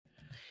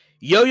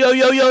Yo, yo,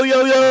 yo, yo,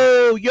 yo,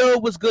 yo, yo,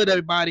 what's good,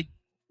 everybody?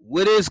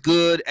 What is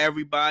good,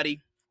 everybody?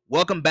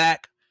 Welcome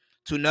back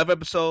to another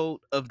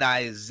episode of the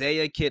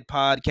Isaiah Kid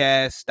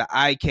Podcast, the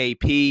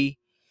IKP.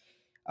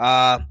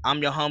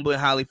 I'm your humble and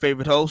highly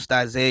favorite host,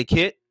 Isaiah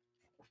Kid.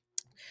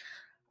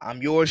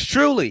 I'm yours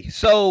truly.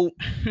 So,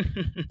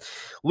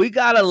 we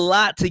got a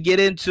lot to get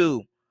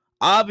into.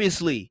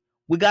 Obviously,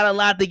 we got a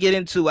lot to get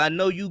into. I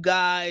know you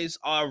guys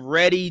are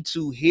ready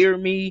to hear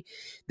me.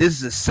 This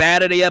is a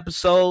Saturday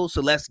episode,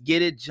 so let's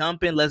get it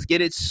jumping. Let's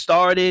get it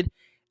started.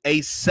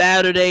 A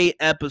Saturday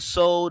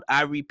episode.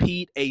 I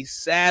repeat, a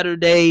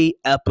Saturday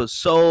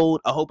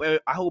episode. I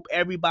hope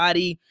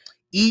everybody,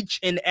 each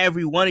and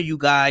every one of you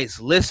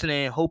guys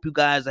listening, hope you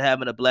guys are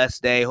having a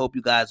blessed day. Hope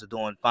you guys are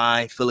doing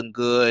fine, feeling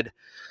good.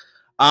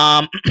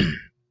 NBA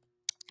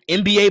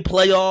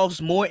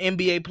playoffs, more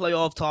NBA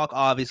playoff talk.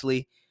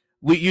 Obviously,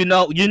 you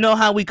know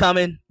how we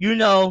coming. You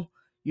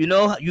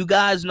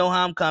guys know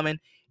how I'm coming.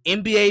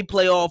 NBA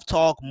playoff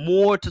talk,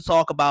 more to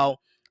talk about.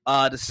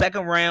 The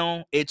second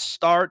round, it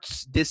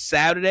starts this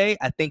Saturday.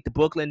 I think the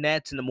Brooklyn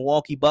Nets and the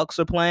Milwaukee Bucks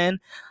are playing.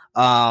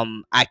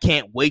 I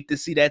can't wait to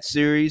see that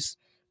series.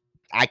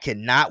 I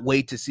cannot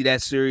wait to see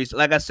that series.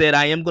 Like I said,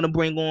 I am gonna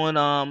bring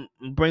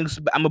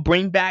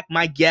back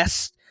my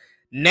guest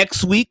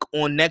next week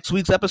on next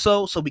week's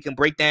episode so we can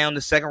break down the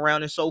second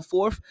round and so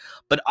forth.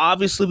 But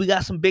obviously, we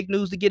got some big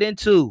news to get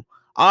into.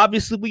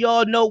 Obviously, we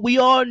all know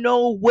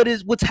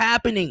what's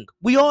happening.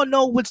 We all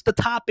know what's the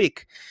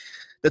topic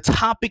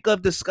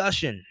of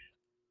discussion.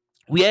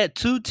 We had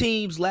two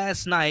teams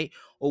last night.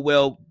 Oh,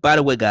 well, by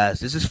the way, guys,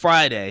 this is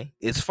Friday.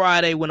 It's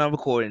Friday when I'm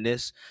recording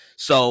this.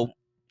 So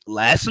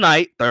last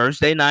night,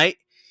 Thursday night,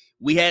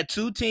 we had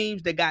two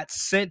teams that got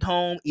sent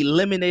home,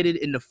 eliminated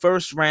in the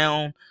first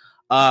round.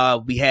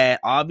 We had,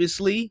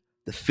 obviously,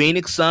 the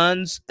Phoenix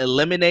Suns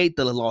eliminate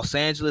the Los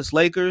Angeles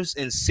Lakers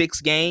in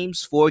 6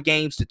 games, 4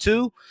 games to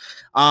 2.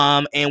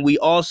 And we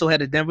also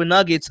had the Denver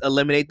Nuggets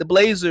eliminate the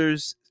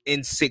Blazers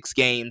in 6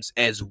 games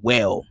as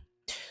well.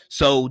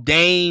 So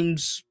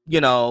Dame's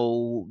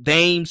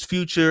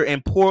future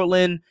in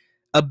Portland,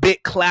 a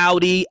bit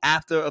cloudy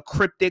after a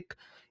cryptic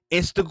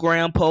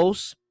Instagram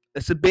post.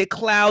 It's a bit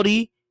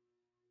cloudy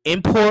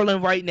in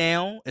Portland right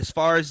now as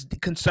far as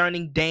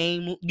concerning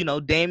Damian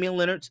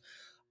Lillard's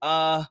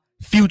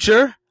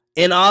future.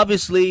 And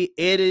obviously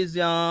it is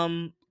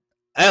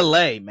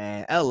LA,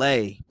 man. LA.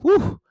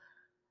 Whew.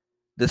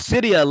 The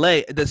city of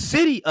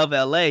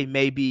LA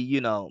may be,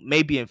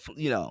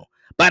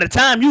 by the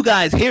time you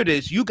guys hear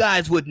this, you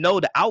guys would know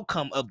the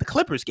outcome of the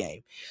Clippers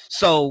game.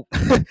 So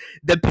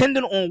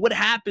depending on what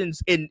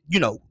happens in,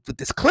 with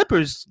this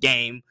Clippers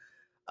game,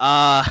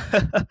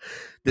 the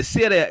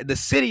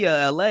city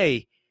of LA,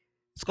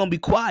 it's gonna be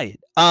quiet.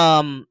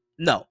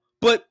 No.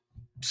 But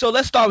so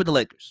let's start with the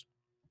Lakers.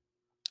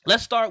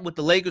 Let's start with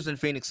the Lakers and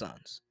Phoenix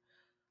Suns.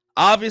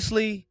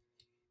 Obviously,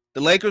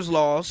 the Lakers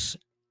lost.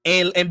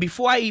 And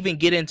before I even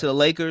get into the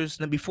Lakers,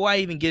 and before I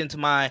even get into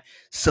my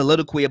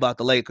soliloquy about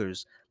the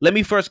Lakers, let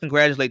me first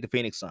congratulate the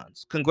Phoenix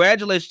Suns.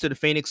 Congratulations to the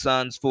Phoenix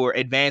Suns for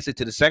advancing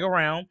to the second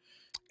round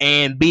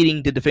and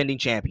beating the defending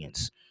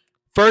champions.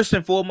 First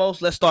and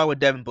foremost, let's start with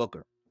Devin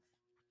Booker.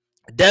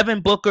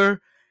 Devin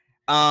Booker,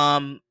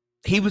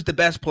 he was the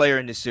best player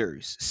in this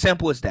series.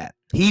 Simple as that.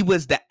 He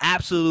was the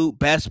absolute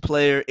best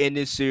player in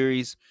this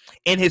series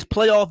in his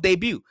playoff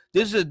debut.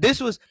 This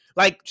was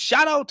like,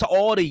 shout out to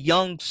all the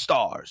young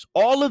stars,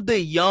 all of the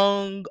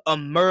young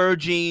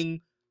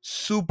emerging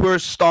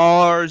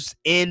superstars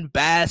in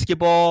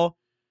basketball.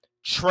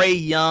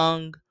 Trae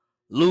Young,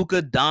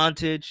 Luka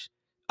Doncic,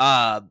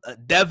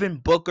 Devin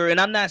Booker, and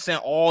I'm not saying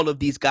all of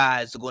these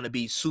guys are going to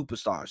be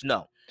superstars.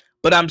 No.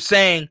 But I'm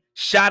saying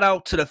shout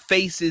out to the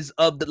faces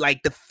of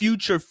the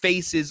future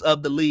faces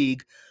of the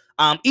league.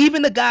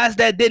 Even the guys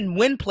that didn't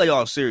win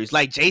playoff series,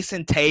 like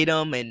Jason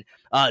Tatum and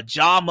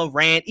Ja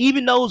Morant,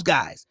 even those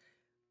guys.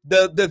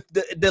 The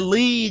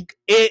league,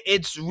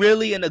 it's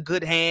really in a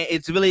good hand.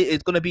 It's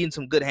going to be in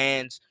some good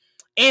hands.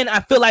 And I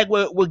feel like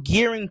we're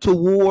gearing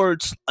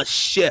towards a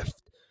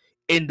shift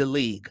in the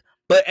league.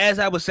 But as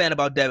I was saying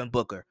about Devin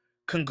Booker,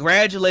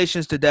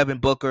 congratulations to Devin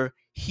Booker.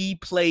 He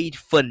played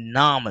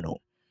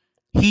phenomenal.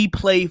 And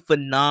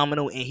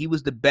he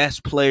was the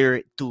best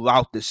player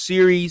throughout the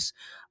series.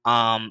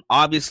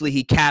 Obviously,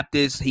 he capped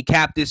this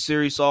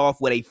series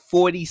off with a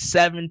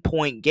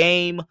 47-point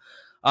game.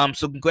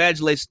 So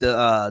congratulations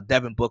to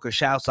Devin Booker.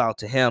 Shouts out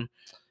to him.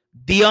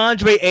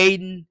 DeAndre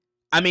Ayton,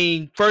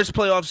 first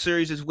playoff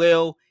series as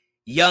well.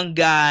 Young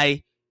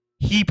guy.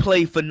 He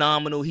played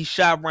phenomenal. He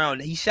shot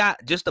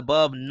just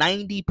above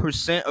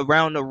 90%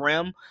 around the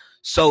rim.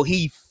 So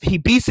he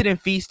beasted and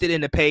feasted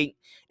in the paint.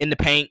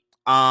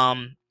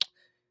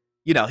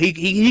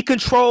 He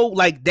controlled,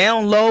 like,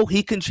 down low.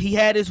 He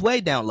had his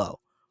way down low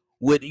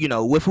with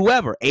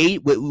whoever,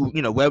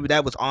 whether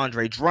that was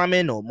Andre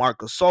Drummond or Marc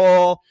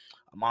Gasol,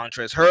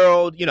 Montrezl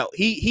Harrell.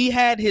 He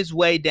had his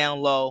way down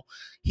low.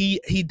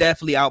 He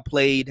definitely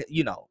outplayed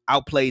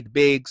the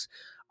bigs.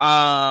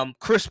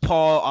 Chris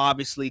Paul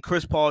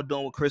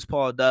doing what Chris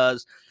Paul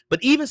does.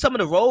 But even some of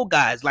the role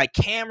guys like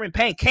Cameron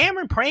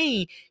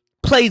Payne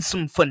played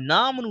some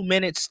phenomenal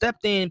minutes,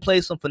 stepped in,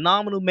 played some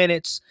phenomenal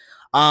minutes.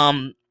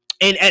 And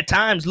at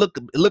times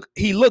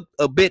he looked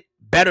a bit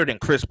better than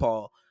Chris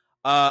Paul.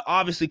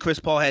 Obviously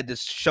Chris Paul had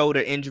this shoulder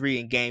injury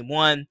in game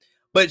 1,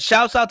 but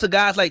shouts out to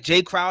guys like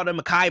Jay Crowder,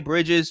 Mikal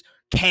Bridges,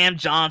 Cam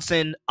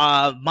Johnson,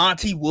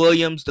 Monty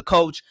Williams, the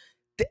coach.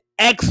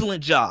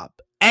 Excellent job.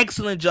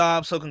 Excellent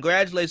job. So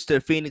congratulations to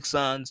the Phoenix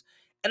Suns.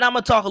 And I'm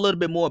going to talk a little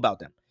bit more about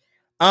them.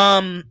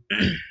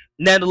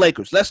 Now the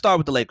Lakers. Let's start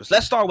with the Lakers.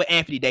 Let's start with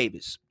Anthony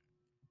Davis.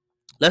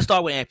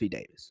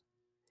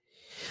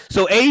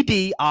 So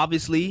AD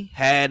obviously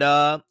had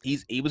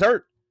he was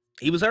hurt.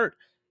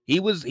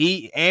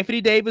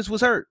 Anthony Davis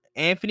was hurt.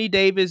 Anthony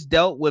Davis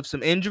dealt with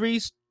some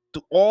injuries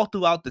all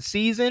throughout the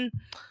season.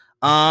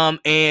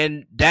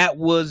 And that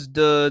was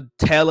the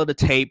tail of the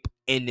tape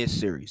in this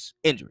series.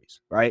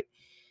 Injuries, right?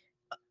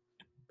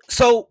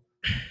 So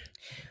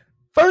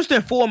first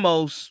and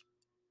foremost,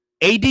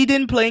 AD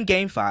didn't play in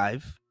game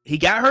 5. He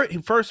got hurt.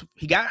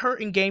 He got hurt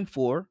in game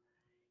 4.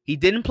 He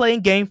didn't play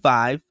in game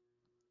 5.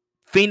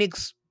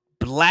 Phoenix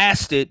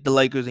blasted the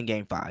Lakers in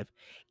game 5.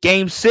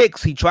 Game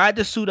 6, he tried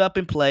to suit up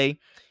and play.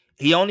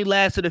 He only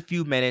lasted a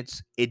few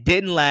minutes. It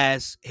didn't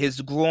last.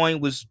 His groin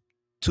was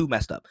too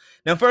messed up.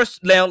 Now,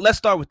 let's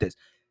start with this.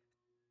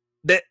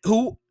 The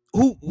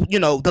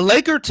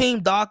Lakers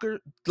team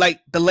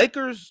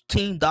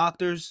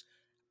doctors,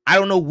 I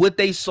don't know what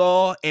they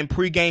saw in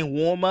pregame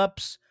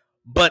warmups,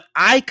 but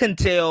I can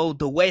tell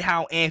the way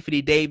how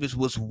Anthony Davis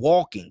was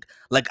walking.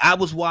 Like, I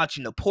was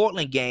watching the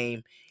Portland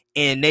game,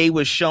 and they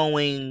were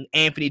showing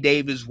Anthony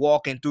Davis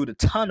walking through the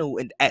tunnel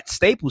at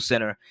Staples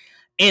Center,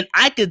 and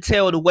I could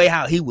tell the way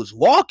how he was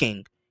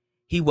walking,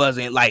 he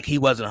wasn't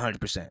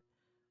 100%.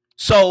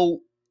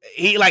 So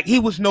he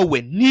was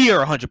nowhere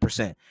near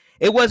 100%.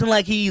 It wasn't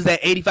like he's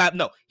at 85.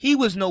 No, he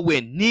was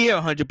nowhere near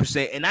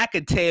 100%, and I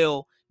could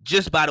tell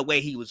just by the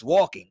way he was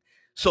walking.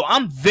 So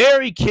I'm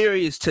very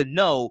curious to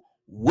know,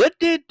 what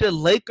did the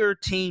Laker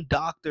team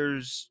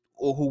doctors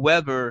or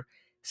whoever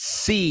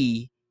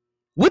see?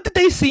 What did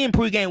they see in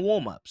pregame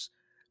warmups?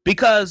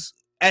 Because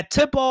at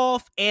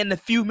tip-off and the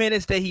few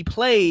minutes that he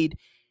played,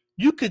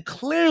 you could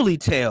clearly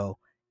tell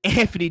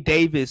Anthony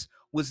Davis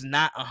was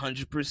not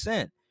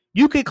 100%.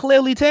 You could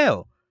clearly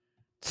tell.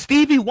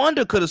 Stevie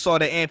Wonder could have saw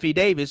that Anthony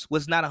Davis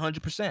was not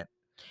 100%.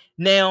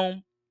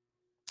 Now,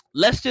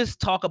 let's just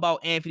talk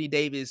about Anthony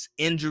Davis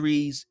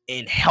injuries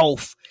and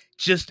health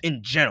just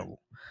in general.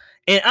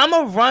 And I'm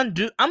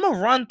gonna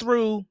run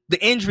through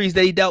the injuries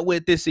that he dealt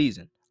with this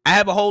season. I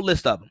have a whole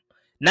list of them.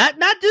 Not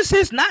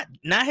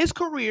his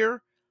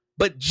career,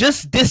 but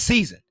just this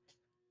season.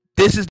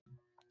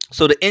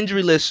 So the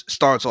injury list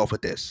starts off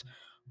with this: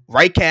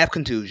 right calf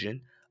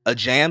contusion, a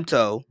jammed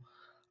toe,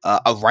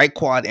 a right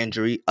quad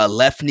injury, a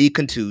left knee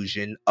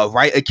contusion, a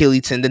right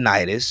Achilles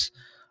tendonitis,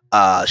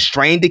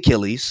 strained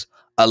Achilles,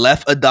 a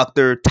left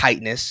adductor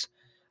tightness,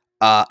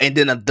 and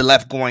then the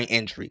left groin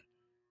injury.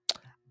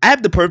 I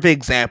have the perfect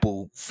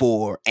example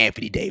for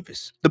Anthony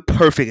Davis. The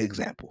perfect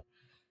example.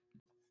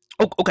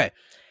 Okay,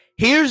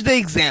 here's the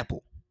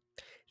example.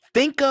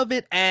 Think of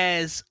it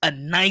as a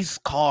nice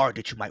car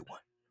that you might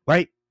want,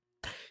 right?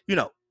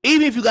 Even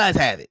if you guys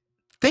have it,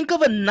 think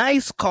of a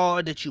nice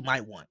car that you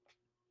might want.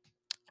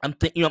 I'm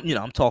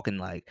talking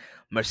like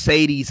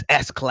Mercedes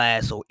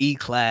S-Class or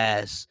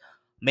E-Class,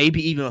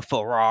 maybe even a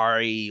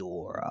Ferrari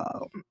or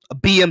a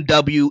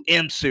BMW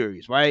M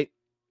Series, right?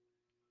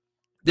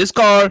 This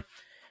car is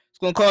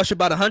going to cost you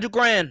about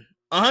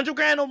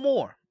 $100,000 or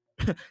more,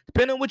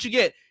 depending on what you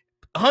get.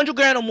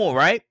 $100,000 or more,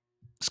 right?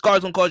 This car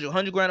is going to cost you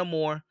 $100,000 or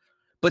more.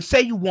 But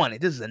say you want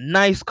it. This is a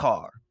nice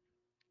car,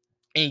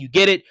 and you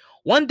get it.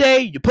 One day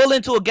you pull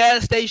into a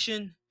gas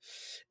station,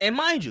 and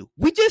mind you,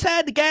 we just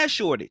had the gas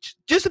shortage.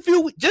 Just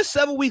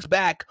several weeks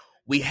back,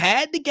 we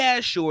had the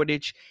gas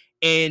shortage,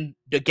 and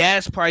the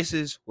gas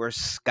prices were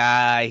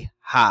sky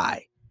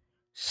high,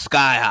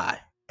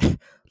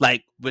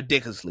 like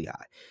ridiculously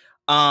high.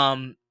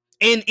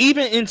 And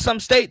even in some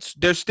states,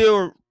 they're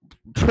still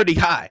pretty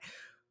high.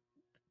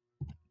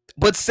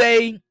 But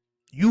say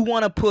you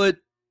want to put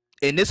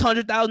in this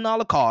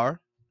 $100,000 car,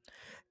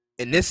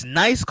 in this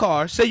nice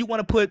car, say you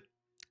want to put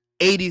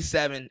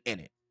 87 in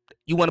it.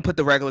 You want to put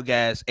the regular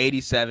gas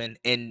 87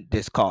 in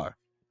this car.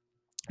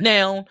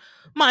 Now,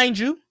 mind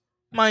you,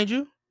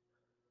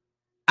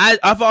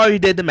 I've already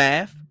did the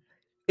math.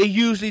 It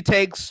usually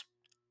takes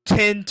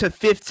 $10 to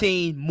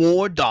 $15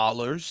 more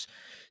dollars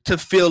to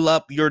fill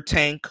up your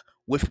tank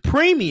with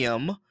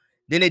premium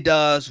than it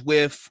does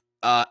with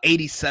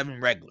 87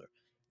 regular.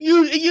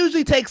 It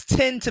usually takes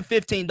 $10 to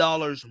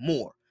 $15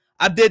 more.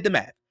 I did the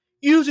math.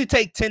 Usually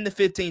take $10 to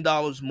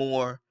 $15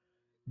 more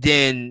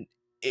than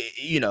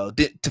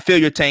to fill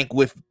your tank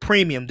with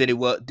premium than it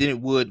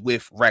would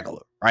with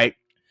regular, right?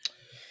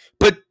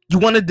 But you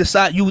want to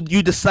decide. You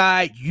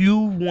decide you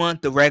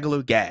want the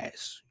regular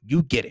gas.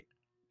 You get it.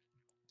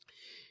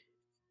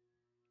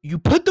 You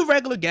put the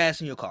regular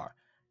gas in your car.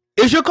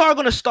 Is your car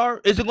going to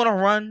start? Is it going to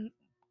run?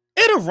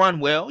 It'll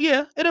run well.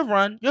 Yeah, it'll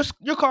run.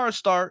 Your car will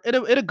start.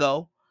 It'll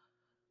go.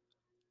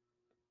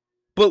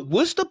 But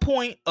what's the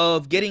point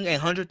of getting a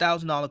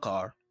 $100,000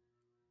 car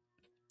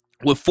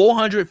with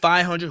 400,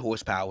 500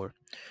 horsepower,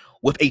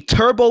 with a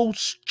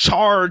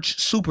turbocharged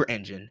super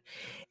engine,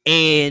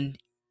 and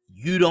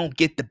you don't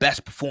get the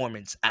best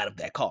performance out of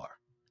that car.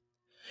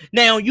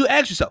 Now, you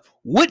ask yourself,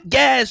 what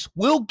gas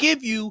will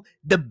give you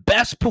the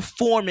best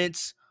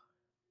performance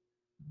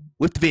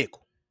with the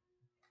vehicle?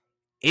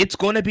 It's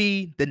going to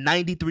be the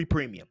 93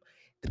 Premium.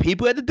 The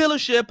people at the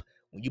dealership,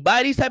 when you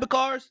buy these type of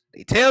cars,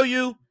 they tell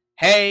you,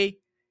 hey,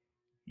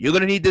 you're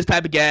going to need this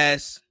type of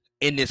gas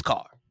in this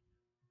car.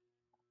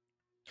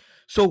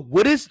 So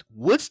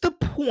what's the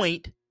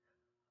point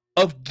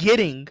of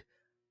getting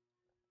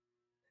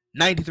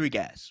 93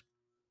 gas?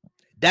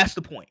 That's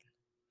the point.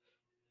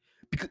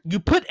 Because you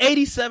put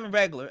 87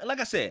 regular, and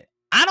like I said,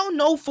 I don't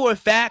know for a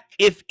fact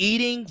if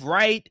eating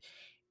right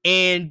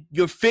and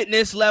your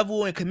fitness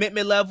level and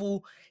commitment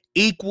level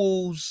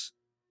equals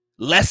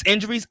less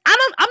injuries. I'm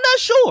not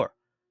sure.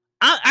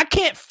 I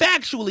can't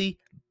factually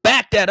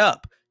back that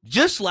up.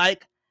 Just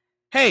like,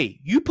 hey,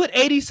 you put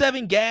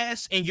 87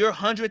 gas in your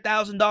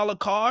 $100,000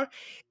 car,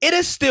 it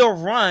is still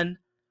run,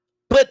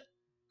 but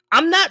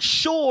I'm not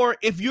sure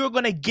if you're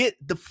going to get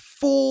the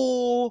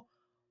full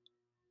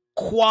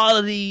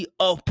quality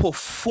of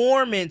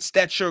performance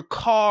that your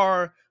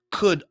car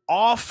could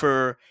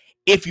offer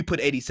if you put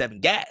 87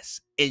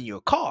 gas in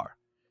your car.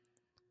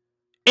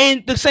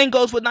 And the same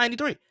goes with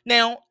 93.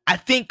 Now, I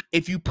think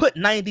if you put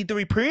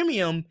 93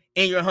 Premium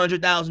in your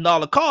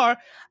 $100,000 car,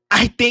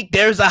 I think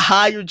there's a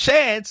higher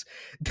chance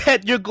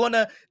that you're going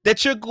to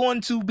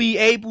be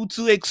able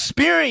to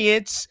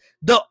experience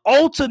the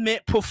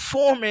ultimate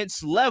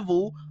performance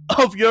level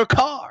of your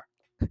car.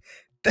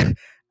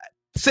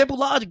 Simple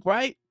logic,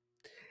 right?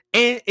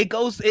 And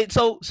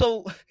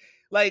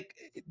like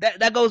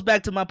that goes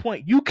back to my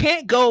point. You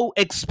can't go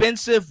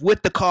expensive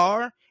with the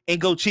car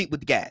and go cheap with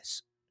the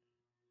gas.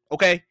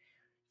 Okay?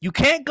 You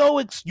can't go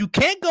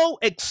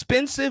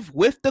expensive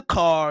with the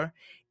car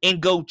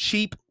and go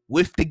cheap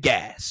with the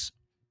gas.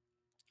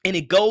 And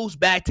it goes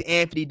back to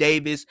Anthony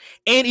Davis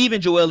and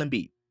even Joel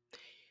Embiid.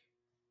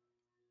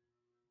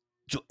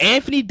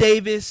 Anthony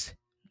Davis,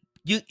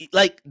 the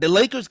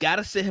Lakers got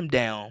to sit him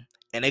down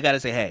and they got to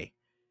say, hey,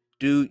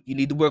 dude, you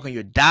need to work on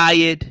your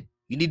diet.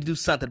 You need to do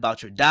something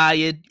about your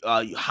diet.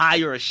 You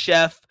hire a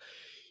chef.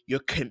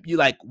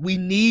 We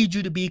need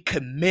you to be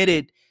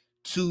committed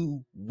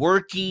to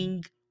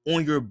working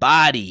on your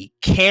body,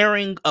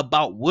 caring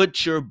about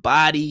what your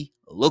body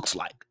looks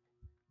like.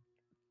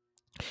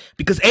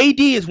 Because AD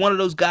is one of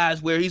those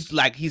guys where he's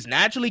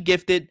naturally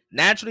gifted,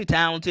 naturally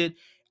talented,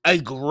 a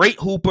great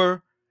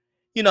hooper.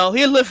 He'll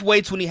lift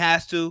weights when he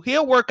has to.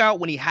 He'll work out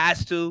when he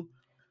has to.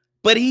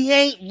 But he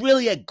ain't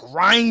really a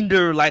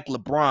grinder like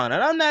LeBron. And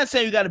I'm not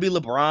saying you got to be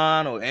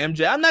LeBron or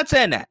MJ. I'm not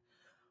saying that.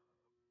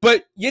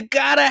 But you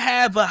got to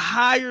have a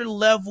higher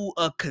level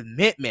of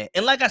commitment.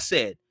 And like I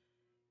said,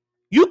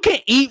 you can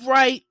eat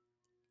right.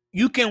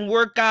 You can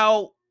work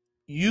out.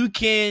 Your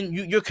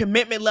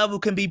commitment level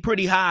can be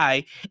pretty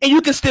high. And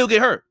you can still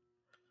get hurt.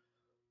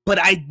 But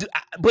like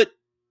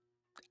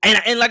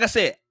I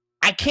said,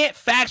 I can't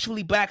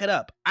factually back it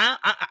up.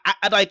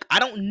 I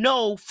don't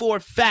know for a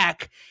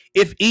fact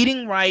if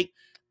eating right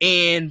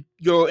and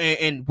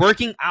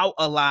working out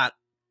a lot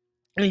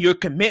and your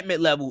commitment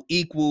level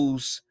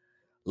equals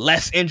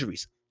less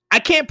injuries. I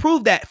can't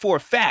prove that for a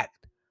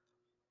fact.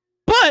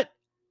 But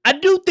I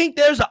do think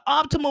there's an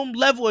optimum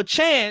level of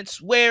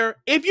chance where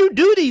if you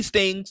do these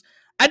things,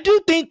 I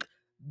do think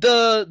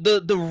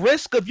the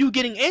risk of you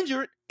getting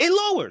injured, it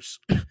lowers.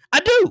 I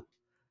do.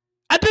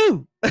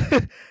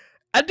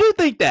 I do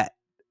think that.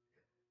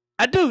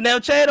 I do. Now,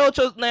 Chad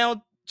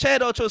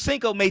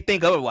Ochocinco may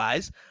think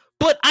otherwise,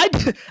 but I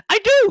do.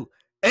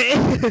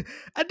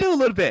 I do a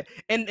little bit.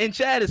 And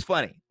Chad is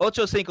funny.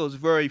 Ochocinco is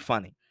very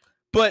funny.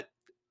 But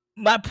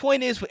my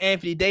point is for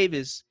Anthony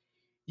Davis,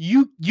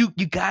 you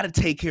got to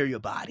take care of your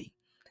body.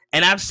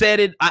 And I've said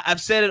it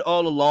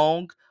all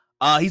along.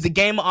 He's a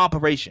game of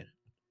operation.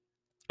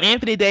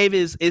 Anthony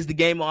Davis is the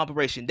game of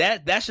operation.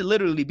 That should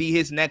literally be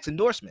his next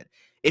endorsement.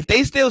 If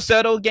they still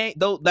sell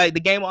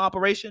the game of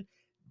operation,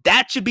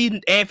 that should be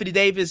Anthony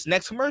Davis'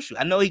 next commercial.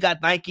 I know he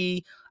got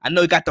Nike. I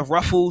know he got the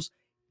Ruffles.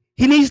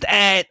 He needs to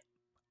add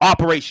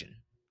operation,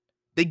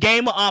 the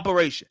game of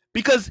operation,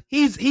 because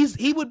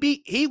he would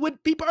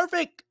be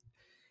perfect.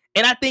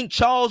 And I think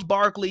Charles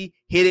Barkley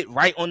hit it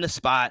right on the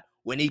spot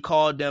when he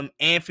called them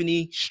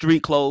Anthony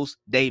Street Clothes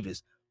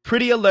Davis.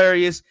 Pretty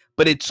hilarious,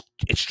 but it's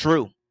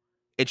true.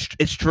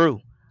 It's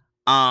true.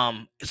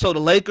 So the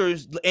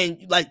Lakers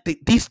and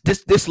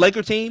this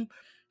Laker team,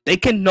 they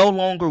can no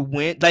longer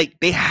win. Like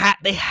they have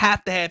to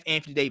have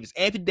Anthony Davis.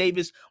 Anthony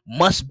Davis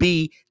must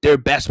be their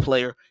best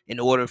player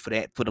in order for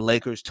the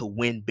Lakers to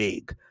win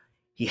big.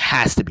 He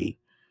has to be.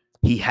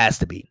 He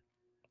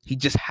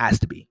just has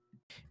to be.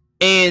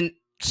 And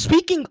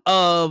speaking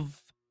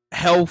of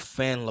health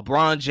and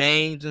LeBron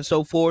James and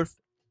so forth,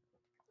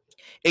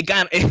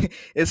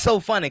 it's so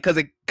funny because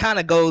it kind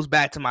of goes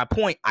back to my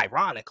point,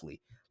 ironically.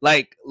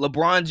 Like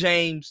LeBron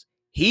James,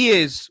 he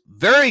is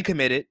very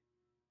committed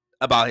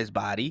about his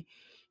body.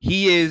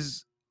 He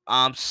is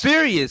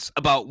serious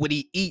about what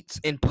he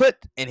eats and put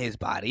in his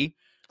body.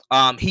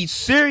 He's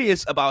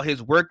serious about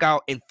his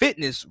workout and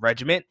fitness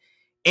regimen,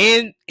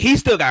 and he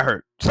still got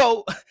hurt.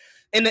 So,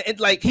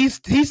 like he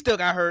still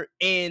got hurt.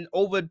 And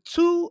over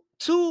two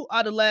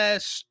out of the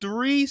last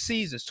 3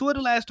 seasons,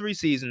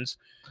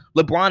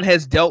 LeBron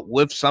has dealt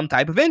with some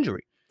type of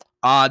injury.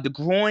 The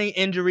groin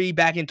injury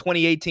back in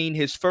 2018,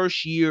 his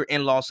first year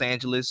in Los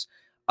Angeles,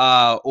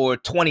 or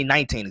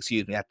 2019,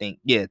 excuse me, I think.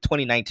 Yeah,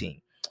 2019,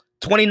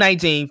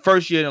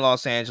 first year in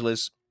Los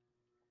Angeles.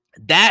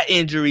 That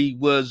injury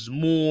was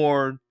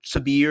more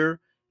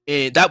severe.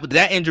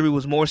 That injury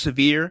was more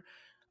severe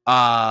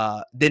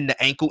than the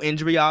ankle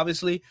injury,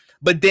 obviously.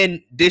 But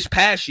then this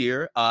past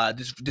year,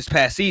 this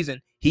past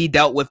season, he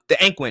dealt with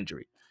the ankle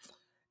injury.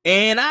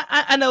 And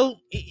I know,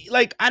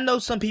 like, I know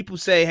some people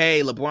say,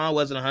 hey, LeBron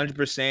wasn't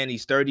 100%.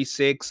 He's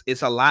 36. It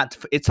was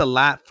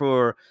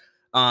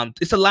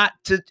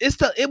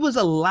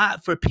a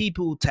lot for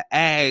people to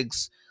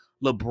ask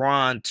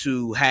LeBron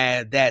to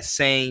have that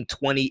same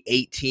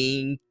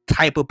 2018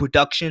 type of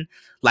production.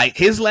 Like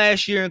his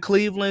last year in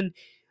Cleveland,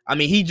 I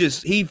mean,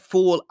 he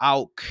full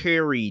out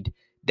carried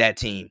that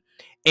team.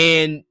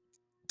 And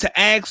to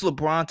ask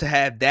LeBron to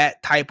have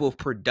that type of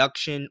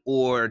production,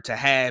 or to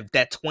have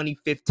that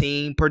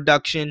 2015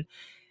 production,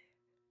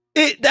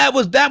 that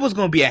was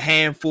going to be a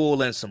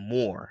handful and some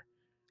more.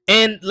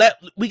 And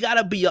we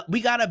gotta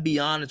be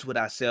honest with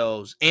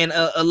ourselves. And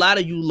a lot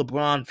of you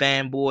LeBron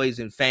fanboys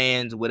and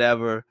fans,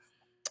 whatever,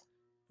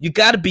 you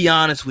gotta be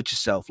honest with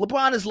yourself.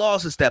 LeBron has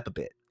lost a step a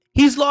bit.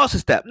 He's lost a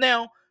step.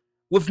 Now,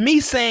 with me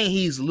saying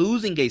he's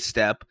losing a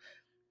step,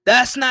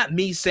 that's not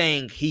me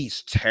saying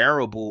he's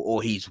terrible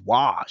or he's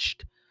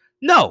washed.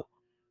 No,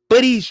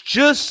 but he's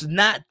just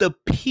not the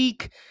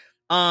peak.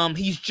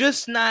 He's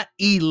just not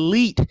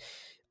elite.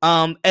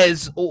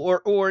 As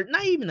or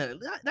not even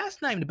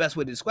that's not even the best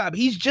way to describe it.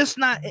 He's just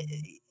not as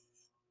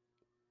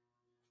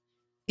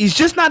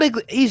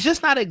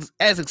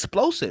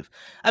explosive.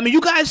 I mean,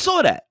 you guys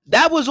saw that.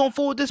 That was on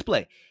full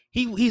display.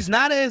 He's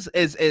not as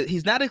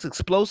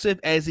explosive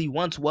as he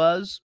once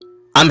was.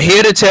 I'm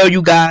here to tell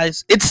you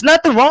guys, it's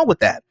nothing wrong with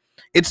that.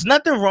 It's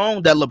nothing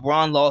wrong that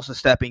LeBron lost a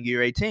step in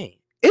year 18.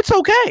 It's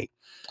okay.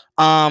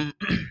 I'm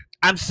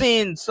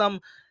seeing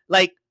some,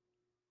 like,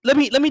 let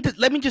me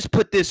just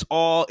put this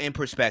all in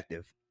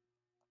perspective.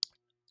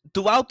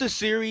 Throughout the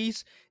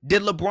series,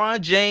 did LeBron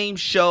James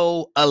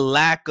show a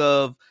lack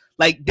of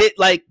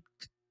the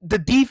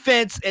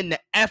defense and the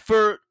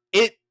effort?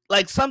 It,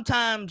 like,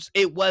 sometimes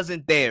it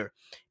wasn't there,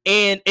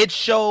 and it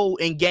showed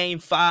in game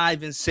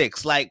 5 and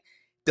 6. Like,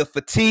 the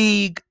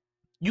fatigue,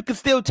 you can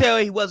still tell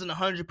he wasn't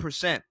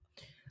 100%.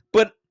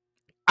 But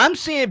I'm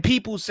seeing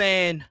people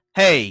saying,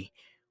 hey,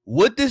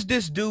 what does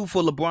this do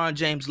for LeBron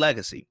James'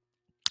 legacy?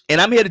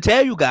 And I'm here to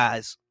tell you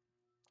guys,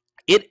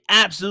 it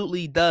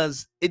absolutely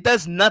does. It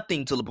does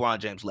nothing to LeBron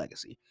James'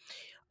 legacy.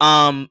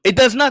 It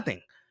does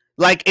nothing.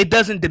 Like, it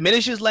doesn't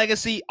diminish his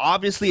legacy.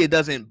 Obviously, it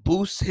doesn't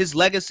boost his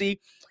legacy.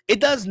 It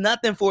does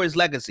nothing for his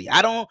legacy.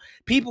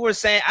 People were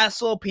saying, I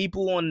saw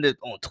people on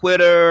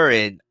Twitter,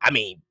 and I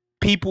mean,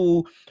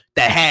 people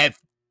that have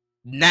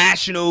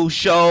national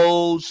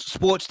shows,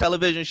 sports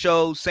television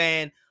shows,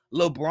 saying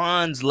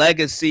LeBron's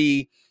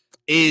legacy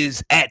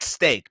is at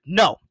stake.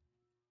 No,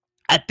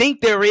 I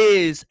think there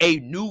is a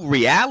new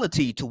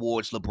reality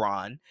towards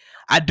LeBron.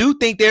 I do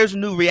think there's a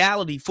new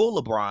reality for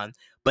LeBron,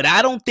 but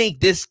I don't think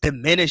this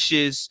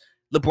diminishes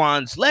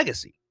LeBron's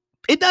legacy.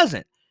 It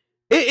doesn't.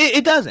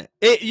 It doesn't.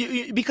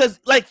 Because,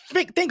 like,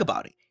 think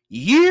about it.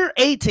 Year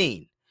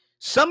 18,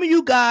 some of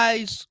you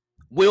guys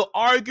will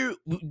argue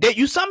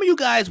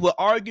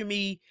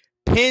me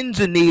pins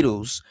and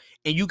needles,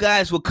 and you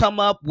guys will come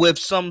up with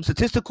some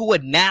statistical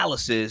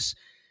analysis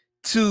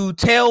to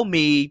tell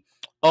me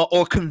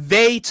or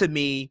convey to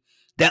me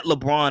that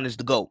LeBron is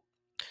the GOAT.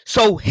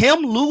 So him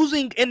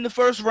losing in the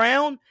first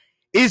round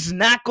is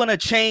not going to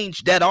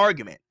change that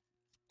argument.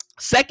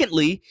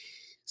 Secondly,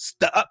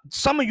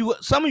 some of you,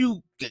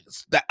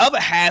 the other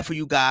half of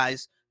you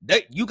guys,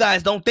 you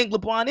guys don't think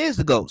LeBron is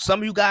the GOAT. Some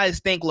of you guys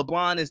think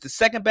LeBron is the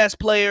second best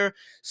player.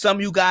 Some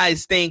of you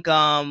guys think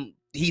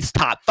he's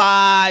top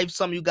 5.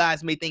 Some of you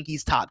guys may think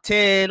he's top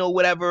 10 or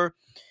whatever.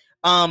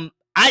 And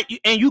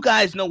you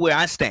guys know where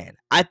I stand.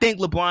 I think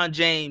LeBron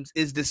James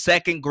is the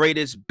second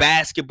greatest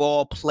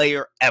basketball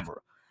player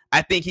ever.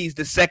 I think he's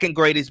the second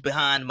greatest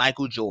behind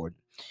Michael Jordan.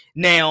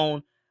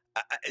 Now,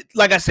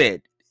 like I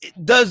said,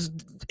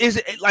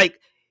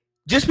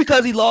 just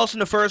because he lost in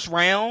the first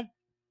round,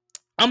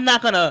 I'm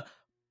not gonna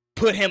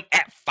put him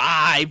at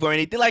 5 or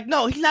anything. Like,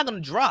 no, he's not gonna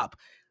drop.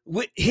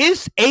 With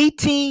his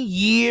 18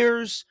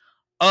 years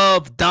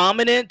of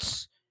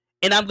dominance,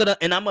 and I'm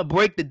gonna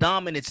break the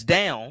dominance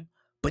down.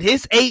 But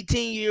his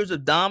 18 years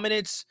of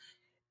dominance,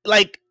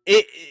 like,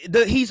 his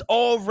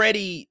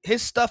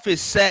stuff is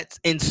set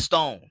in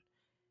stone.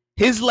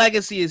 His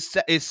legacy is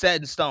set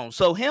in stone.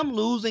 So him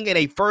losing in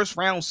a first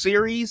round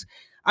series,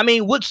 I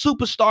mean, what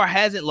superstar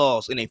hasn't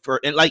lost in a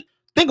first? And, like,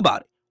 think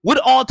about it. What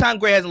all-time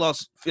great hasn't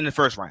lost in the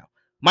first round?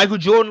 Michael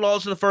Jordan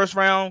lost in the first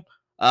round.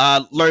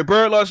 Larry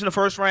Bird lost in the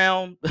first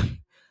round.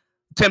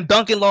 Tim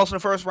Duncan lost in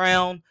the first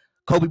round.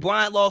 Kobe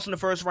Bryant lost in the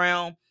first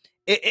round.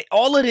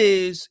 all it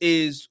is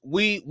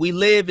we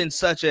live in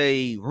such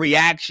a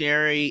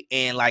reactionary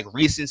and like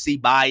recency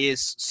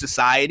bias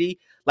society.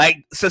 Like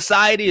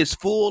society is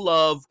full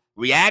of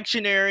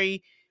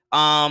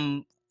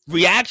um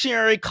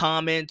reactionary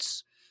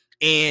comments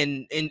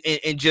and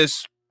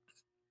just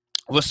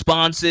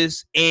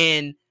responses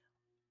and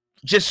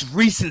just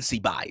recency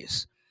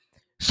bias.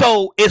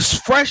 So it's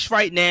fresh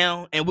right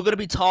now, and we're gonna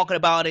be talking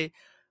about it.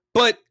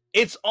 But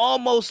it's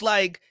almost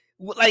like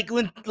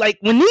when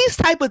these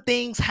type of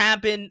things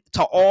happen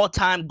to all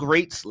time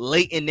greats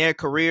late in their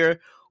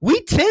career,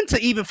 we tend to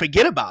even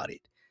forget about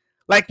it.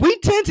 Like we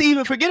tend to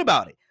even forget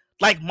about it.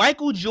 Like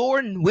Michael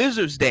Jordan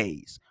Wizards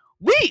days,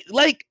 we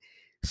like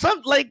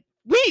some like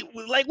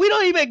we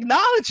don't even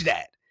acknowledge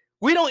that.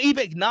 We don't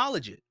even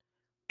acknowledge it.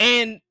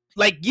 And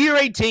like year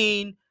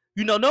 18,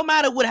 no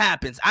matter what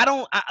happens,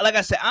 like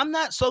I said, I'm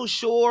not so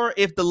sure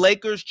if the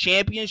Lakers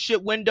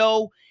championship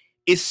window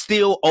is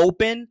still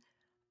open.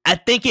 I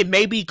think it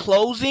may be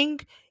closing.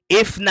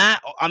 If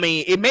not, I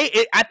mean,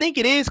 I think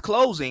it is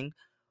closing,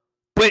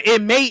 but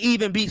it may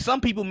even be.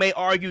 Some people may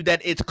argue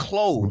that it's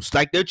closed,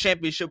 like their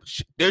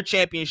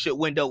championship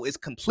window is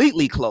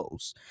completely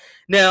closed.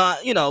 Now,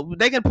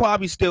 they can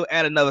probably still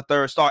add another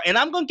third star, and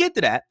I'm gonna get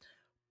to that.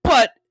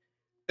 But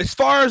as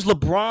far as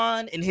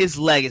LeBron and his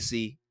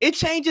legacy, it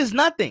changes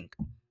nothing.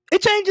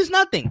 It changes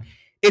nothing.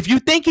 If you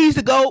think he's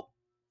the GOAT,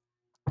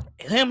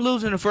 him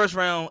losing the first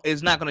round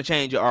is not going to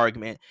change your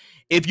argument.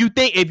 If you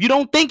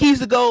don't think he's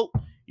the GOAT,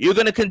 you're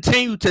going to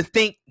continue to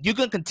think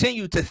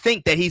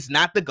that he's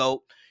not the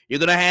GOAT. You're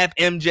going to have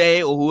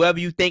MJ or whoever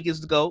you think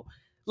is the GOAT.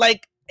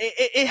 Like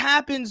it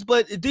happens,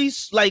 but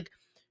these like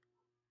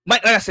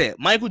I said,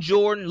 Michael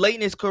Jordan late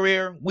in his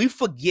career, we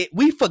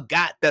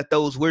forgot that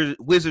those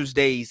Wizards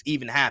days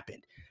even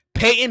happened.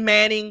 Peyton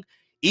Manning,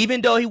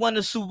 even though he won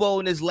the Super Bowl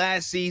in his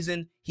last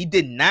season, he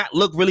did not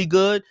look really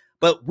good.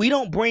 But we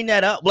don't bring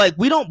that up. Like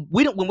we don't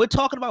when we're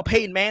talking about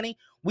Peyton Manning,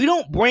 we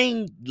don't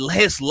bring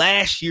his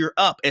last year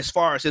up as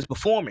far as his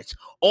performance.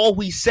 All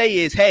we say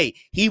is, hey,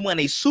 he won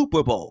a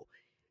Super Bowl.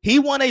 He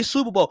won a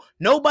Super Bowl.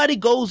 Nobody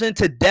goes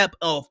into depth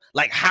of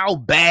like how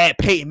bad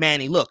Peyton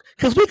Manning looked.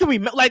 Because we can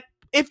remember, like,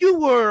 if you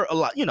were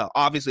alive,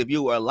 obviously if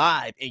you were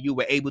alive and you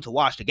were able to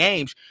watch the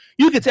games,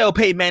 you could tell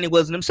Peyton Manning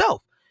wasn't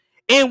himself.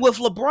 And with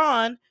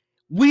LeBron,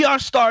 we are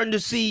starting to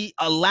see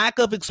a lack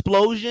of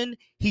explosion.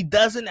 He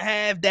doesn't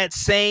have that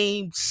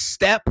same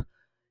step.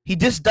 He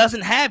just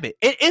doesn't have it.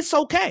 It's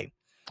okay.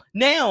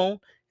 Now,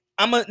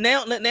 let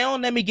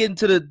me get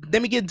into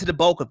the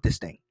bulk of this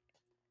thing.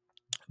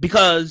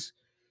 Because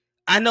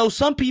I know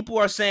some people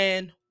are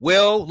saying,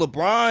 well,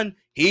 LeBron,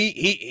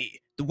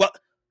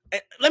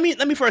 let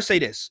me first say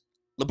this.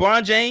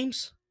 LeBron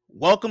James,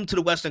 welcome to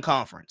the Western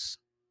Conference.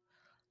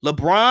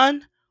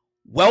 LeBron,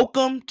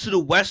 welcome to the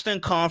Western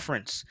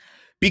Conference,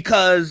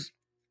 because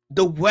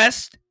the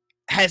West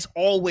has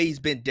always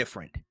been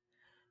different.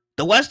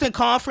 The Western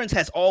Conference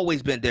has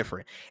always been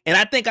different. And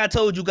I think I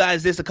told you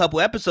guys this a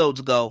couple episodes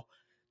ago.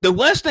 The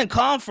Western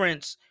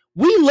Conference,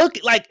 we look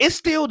like it's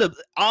still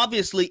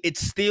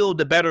it's still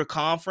the better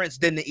conference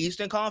than the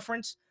Eastern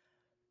Conference.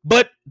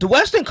 But the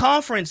Western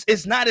Conference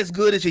is not as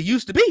good as it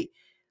used to be.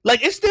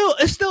 Like it's still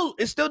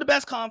the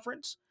best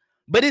conference,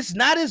 but it's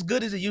not as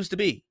good as it used to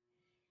be.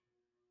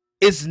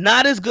 It's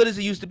not as good as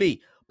it used to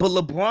be. But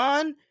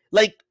LeBron,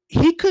 like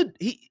you guys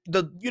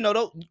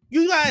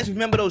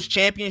remember those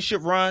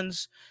championship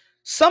runs?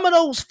 Some of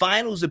those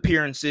finals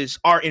appearances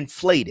are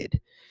inflated.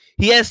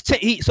 He has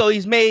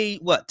he's made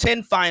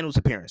 10 finals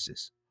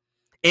appearances.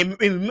 And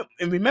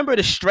remember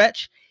the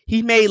stretch?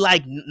 He made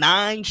like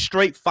 9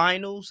 straight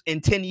finals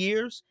in 10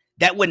 years.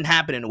 That wouldn't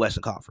happen in the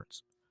Western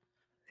Conference.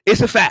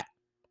 It's a fact.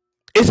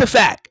 It's a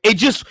fact.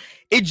 It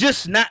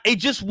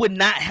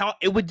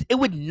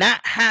would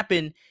not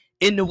happen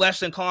in the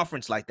Western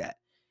Conference like that.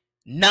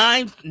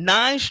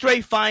 9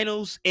 straight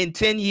finals in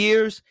 10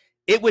 years.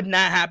 It would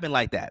not happen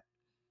like that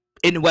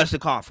in the Western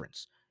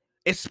Conference,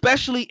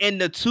 especially in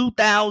the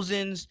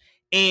 2000s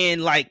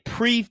and like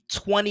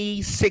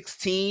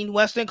pre-2016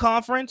 Western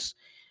Conference.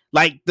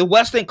 Like the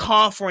Western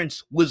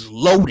Conference was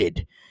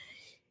loaded.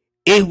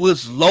 It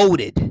was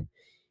loaded.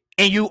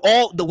 And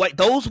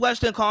those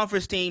Western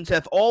Conference teams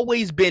have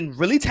always been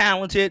really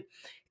talented,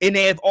 and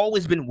they have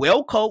always been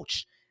well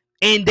coached,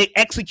 and they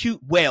execute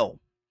well.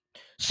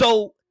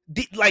 So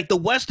the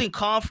Western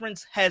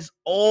Conference has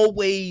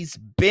always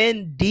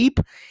been deep,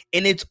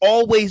 and it's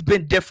always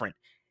been different.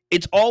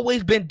 It's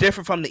always been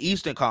different from the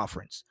Eastern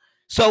Conference.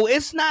 So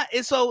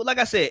like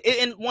I said,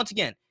 and once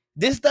again,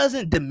 this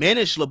doesn't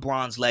diminish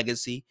LeBron's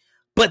legacy,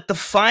 but the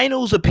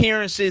finals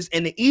appearances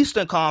in the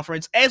Eastern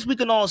Conference, as we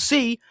can all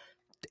see,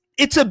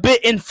 it's a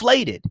bit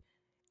inflated.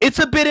 It's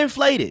a bit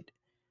inflated.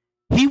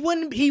 He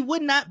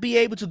would not be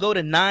able to go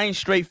to 9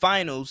 straight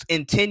finals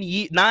in 10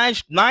 years,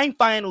 nine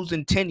finals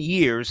in 10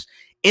 years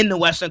in the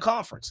Western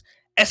Conference,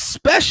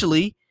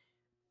 especially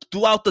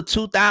throughout the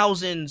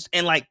 2000s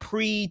and like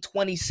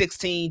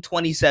pre-2016,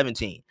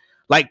 2017.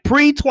 Like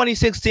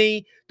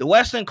pre-2016, the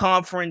Western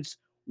Conference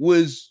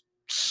was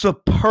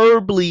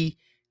superbly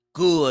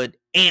good,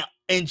 and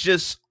and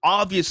just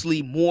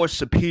obviously more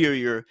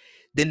superior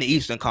than the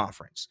Eastern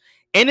Conference.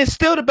 And it's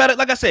still the better,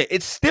 like I said,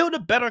 it's still the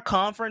better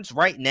conference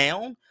right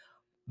now,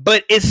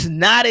 but it's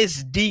not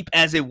as deep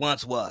as it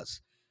once was.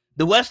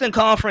 The Western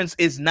Conference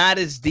is not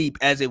as deep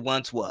as it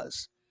once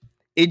was.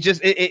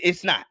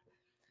 It's not.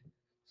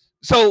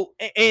 So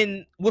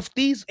with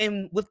these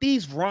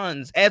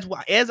runs,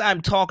 as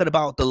I'm talking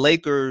about the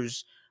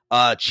Lakers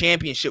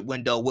championship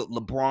window with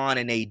LeBron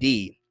and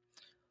AD,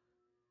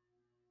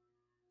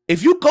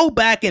 if you go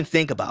back and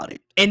think about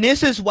it, and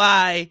this is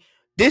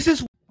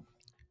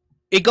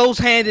it goes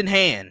hand in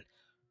hand.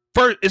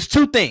 First, it's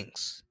two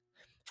things.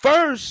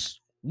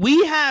 First,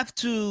 we have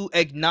to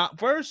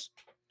acknowledge.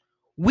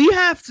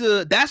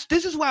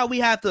 This is why we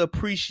have to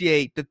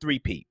appreciate the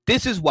three-peat.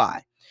 This is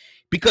why.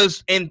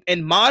 Because in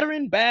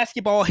modern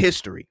basketball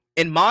history,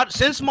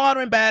 since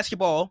modern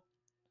basketball,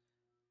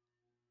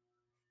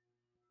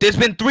 there's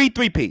been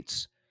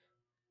three-peats.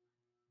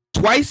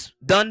 Twice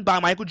done by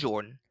Michael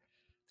Jordan,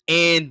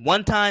 and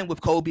one time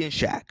with Kobe and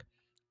Shaq.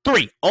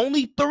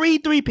 Only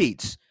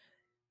three-peats.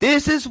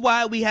 This is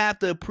why we have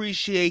to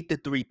appreciate the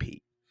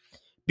three-peat.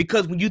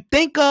 Because when you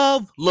think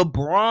of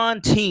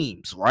LeBron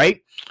teams,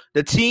 right?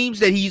 The teams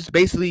that he's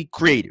basically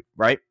created,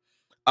 right?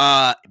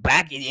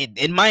 Back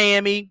in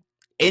Miami,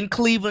 in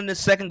Cleveland the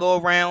second go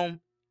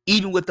around,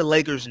 even with the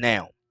Lakers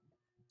now.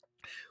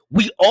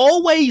 We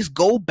always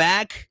go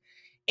back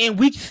and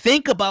we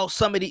think about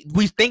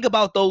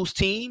those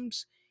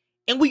teams,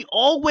 and we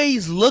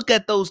always look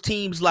at those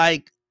teams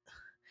like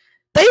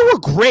they were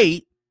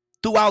great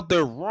throughout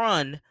their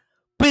run,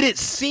 but it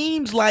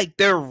seems like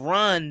their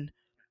run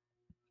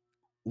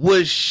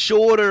was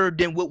shorter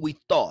than what we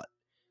thought.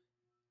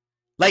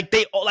 Like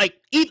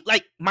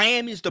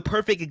Miami is the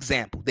perfect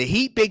example. The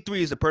Heat Big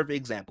Three is the perfect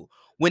example.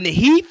 When the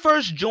Heat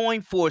first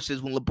joined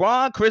forces, when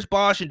LeBron, Chris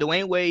Bosh, and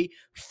Dwayne Wade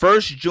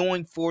first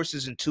joined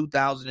forces in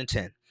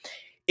 2010,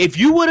 if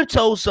you would have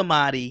told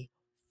somebody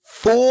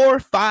 4 or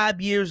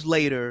 5 years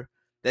later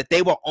that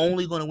they were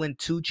only going to win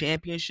 2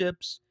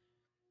 championships,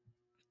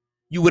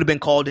 you would have been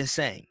called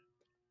insane.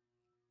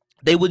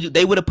 You would have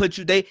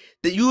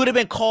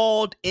been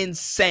called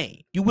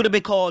insane. You would have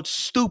been called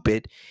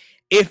stupid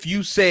if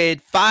you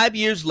said 5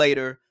 years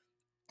later,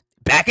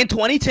 back in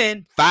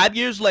 2010, 5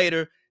 years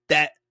later,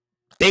 that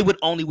they would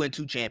only win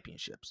 2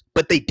 championships.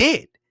 But they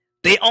did.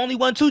 They only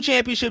won 2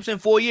 championships in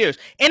 4 years.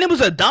 And it was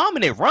a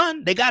dominant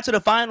run. They got to the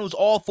finals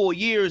all 4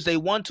 years. They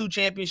won 2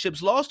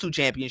 championships, lost 2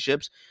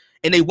 championships,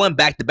 and they won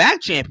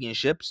back-to-back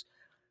championships.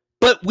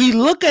 But we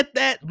look at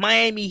that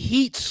Miami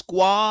Heat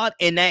squad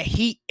and that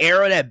Heat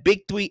era, that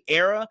Big Three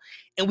era,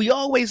 and we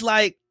always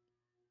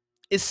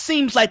it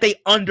seems like they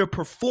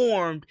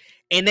underperformed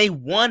and they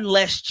won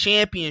less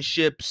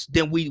championships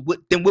than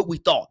what we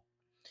thought.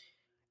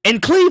 In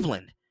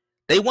Cleveland,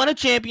 they won a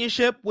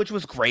championship, which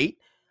was great,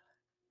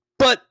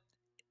 but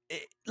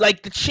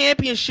the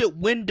championship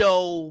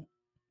window,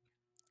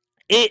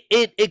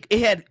 it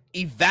had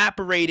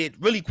evaporated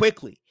really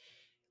quickly.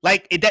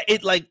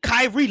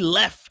 Kyrie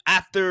left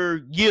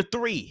after year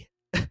 3.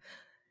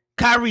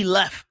 Kyrie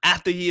left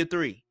after year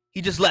 3.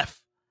 He just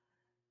left.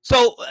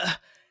 So,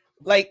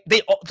 these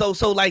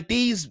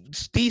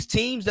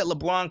teams that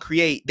LeBron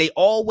create, they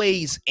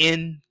always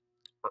end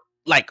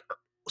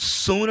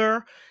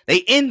sooner.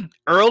 They end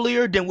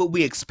earlier than what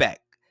we expect.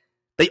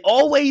 They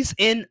always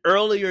end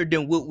earlier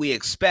than what we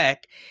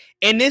expect.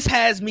 And this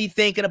has me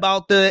thinking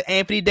about the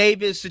Anthony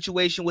Davis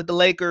situation with the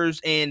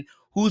Lakers and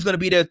who's going to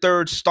be their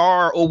third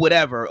star or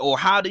whatever, or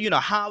how are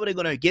they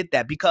going to get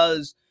that?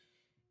 Because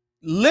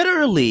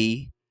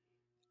literally,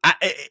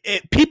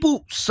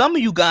 some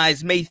of you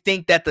guys may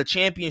think that the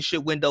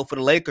championship window for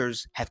the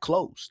Lakers have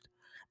closed.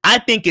 I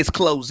think it's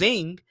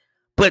closing,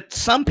 but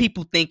some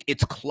people think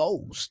it's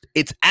closed.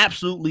 It's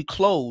absolutely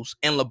closed,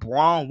 and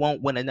LeBron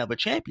won't win another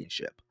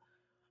championship.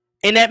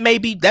 And that may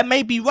be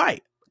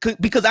right,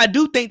 because I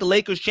do think the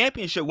Lakers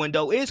championship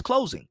window is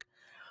closing.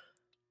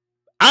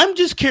 I'm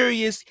just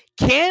curious,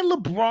 can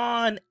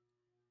LeBron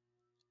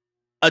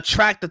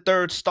attract the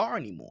third star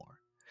anymore?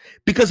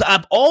 Because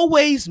I've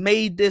always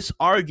made this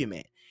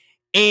argument.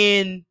 With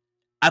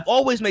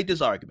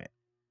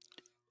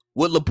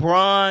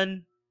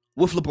LeBron.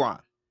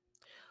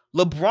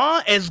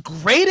 LeBron, as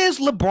great as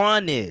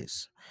LeBron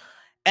is,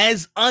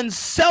 as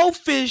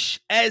unselfish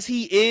as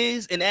he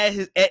is, and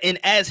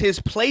as his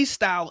play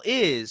style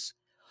is,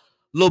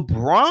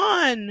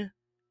 LeBron,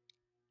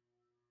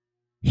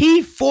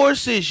 he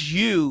forces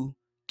you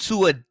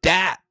to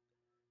adapt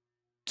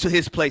to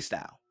his play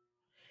style.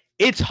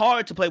 It's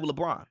hard to play with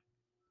LeBron.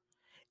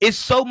 It's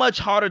so much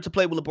harder to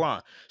play with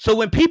LeBron.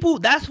 So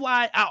that's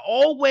why I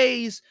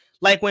always,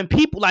 when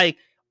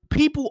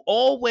people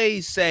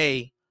always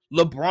say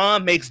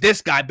LeBron makes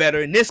this guy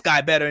better and this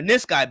guy better and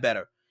this guy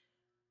better.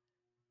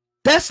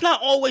 That's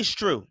not always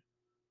true,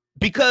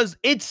 because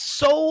it's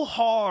so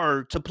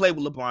hard to play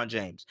with LeBron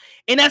James.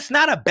 And that's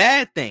not a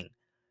bad thing.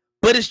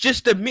 But it's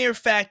just the mere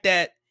fact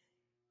that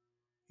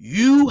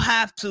you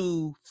have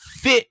to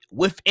fit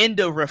within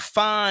the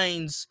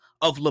refines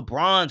of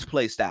LeBron's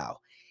play style.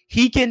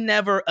 He can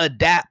never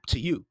adapt to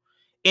you.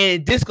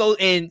 And this goes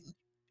and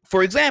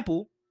for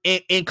example,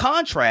 in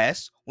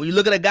contrast, when you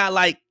look at a guy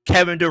like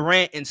Kevin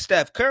Durant and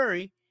Steph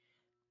Curry,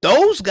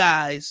 those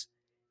guys,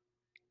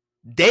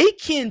 they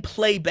can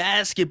play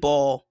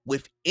basketball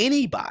with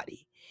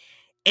anybody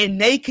and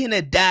they can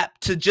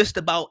adapt to just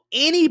about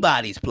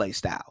anybody's play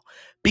style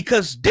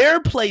because their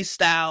play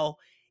style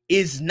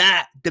is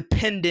not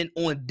dependent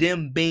on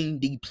them being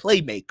the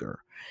playmaker.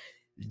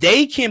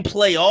 They can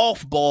play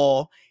off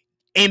ball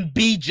and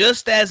be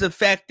just as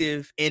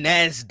effective and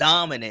as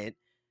dominant.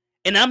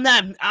 And I'm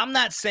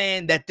not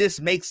saying that this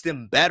makes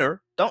them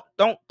better.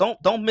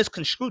 Don't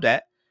misconstrue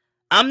that.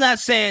 I'm not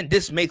saying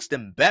this makes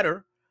them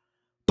better,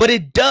 but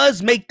it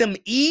does make them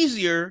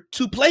easier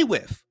to play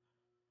with.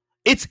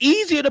 It's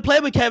easier to play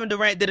with Kevin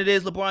Durant than it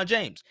is LeBron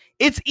James.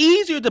 It's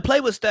easier to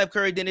play with Steph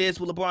Curry than it is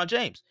with LeBron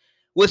James.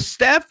 With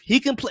Steph, he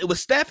can play with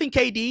Steph and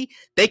KD.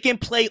 They can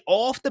play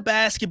off the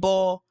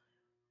basketball.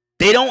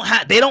 They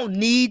don't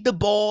need the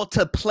ball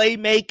to play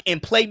make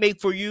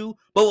for you.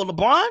 But with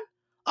LeBron,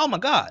 oh my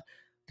God,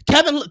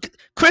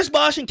 Chris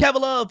Bosh and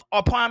Kevin Love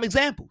are prime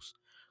examples.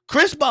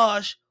 Chris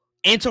Bosh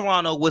in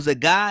Toronto was a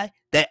guy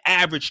that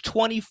averaged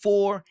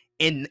 24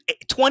 and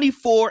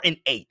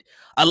 8.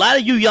 A lot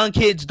of you young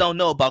kids don't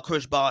know about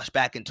Chris Bosh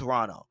back in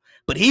Toronto,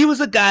 but he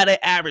was a guy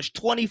that averaged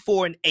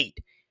 24 and 8.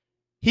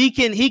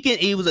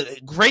 He was a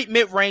great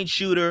mid-range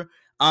shooter.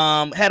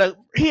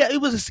 He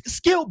was a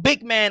skilled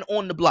big man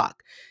on the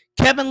block.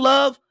 Kevin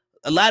Love,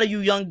 a lot of you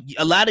young,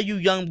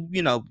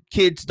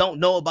 kids don't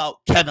know about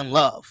Kevin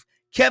Love.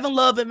 Kevin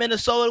Love in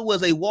Minnesota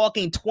was a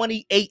walking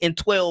 28 and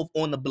 12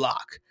 on the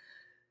block.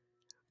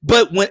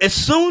 But as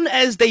soon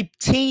as they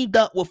teamed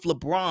up with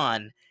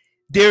LeBron,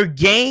 their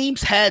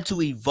games had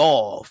to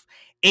evolve,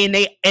 and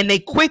they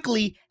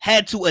quickly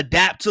had to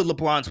adapt to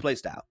LeBron's play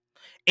style.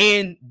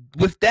 And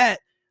with that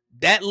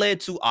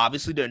led to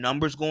obviously their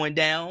numbers going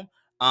down.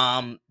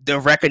 Their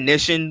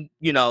recognition,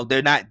 they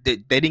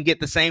didn't get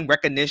the same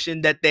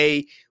recognition that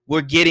they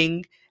were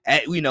getting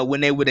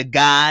when they were the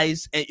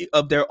guys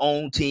of their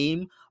own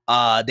team.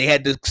 They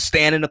had to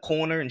stand in the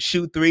corner and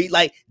shoot three.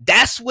 Like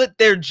that's what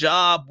their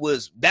job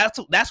was.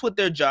 That's what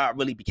their job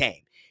really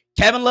became.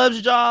 Kevin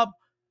Love's job: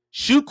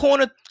 shoot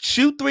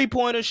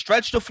 3-pointers,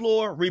 stretch the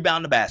floor,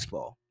 rebound the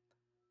basketball.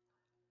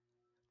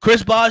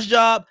 Chris Bosh's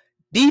job: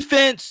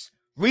 defense,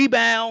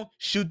 rebound,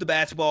 shoot the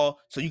basketball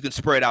so you can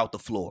spread out the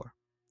floor.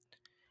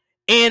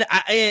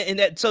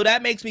 So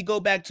that makes me go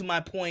back to my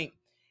point.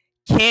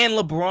 Can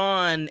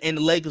LeBron and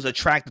the Lakers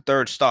attract the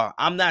third star?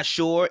 I'm not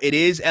sure. It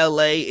is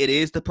LA. It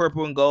is the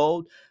purple and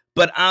gold.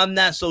 But I'm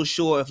not so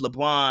sure if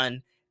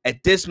LeBron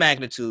at this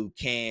magnitude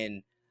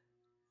can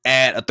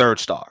add a third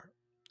star.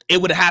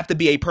 It would have to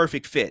be a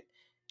perfect fit.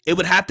 It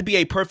would have to be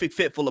a perfect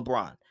fit for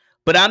LeBron.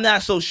 But I'm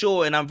not so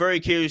sure, and I'm very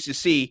curious to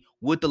see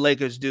what the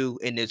Lakers do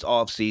in this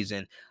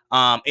offseason.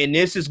 And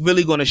this is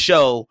really going to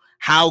show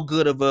how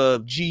good of a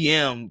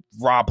GM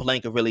Rob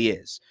Pelinka really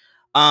is.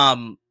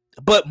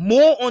 But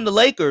more on the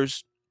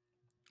Lakers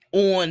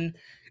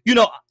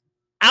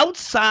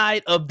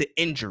outside of the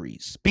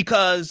injuries,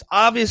 because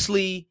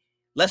obviously,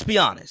 let's be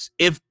honest,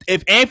 if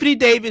Anthony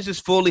Davis is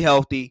fully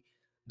healthy,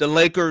 the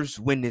Lakers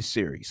win this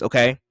series,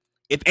 okay?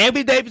 If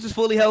Anthony Davis is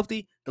fully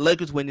healthy, the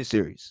Lakers win this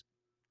series.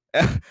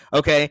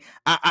 Okay?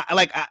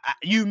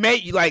 You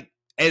may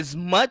as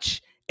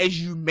much as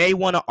you may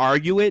want to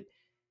argue it,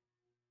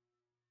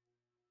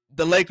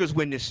 the Lakers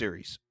win this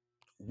series.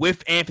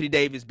 With Anthony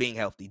Davis being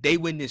healthy, they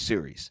win this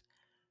series.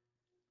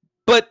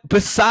 But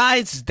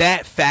besides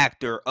that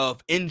factor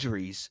of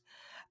injuries,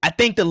 I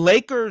think the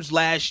Lakers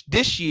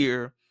this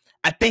year,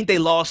 I think they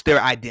lost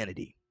their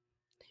identity.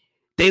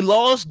 They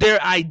lost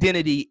their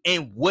identity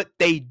in what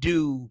they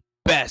do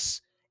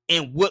best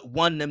and what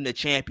won them the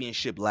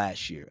championship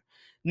last year.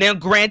 Now,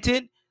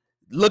 granted,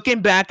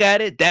 looking back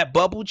at it, that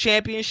bubble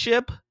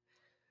championship,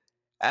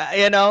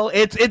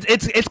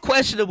 it's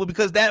questionable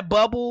because that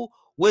bubble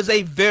was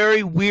a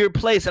very weird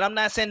place. And I'm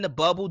not saying the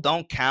bubble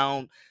don't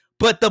count,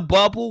 but the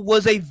bubble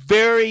was a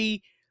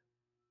very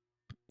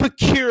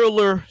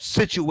peculiar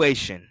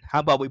situation. How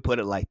about we put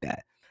it like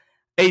that?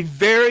 A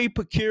very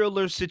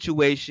peculiar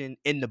situation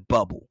in the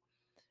bubble.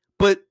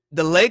 But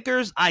the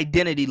Lakers'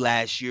 identity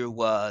last year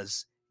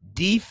was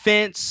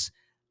defense,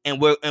 and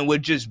we're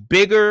just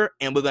bigger,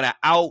 and we're gonna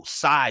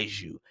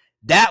outsize you.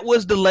 That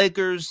was the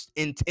Lakers,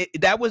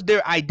 that was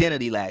their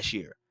identity last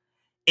year.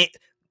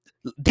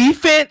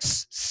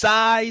 Defense,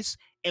 size,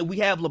 and we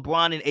have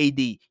LeBron and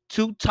AD,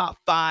 2 top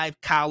 5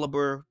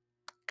 caliber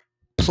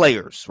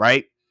players,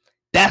 right?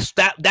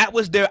 That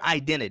was their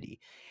identity.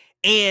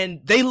 And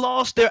they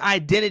lost their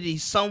identity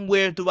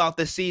somewhere throughout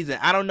the season.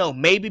 I don't know,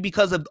 maybe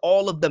because of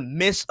all of the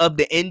miss of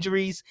the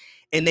injuries,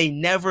 and they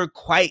never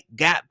quite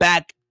got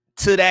back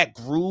to that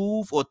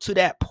groove or to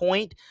that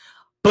point.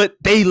 But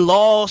they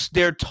lost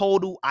their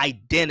total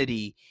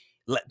identity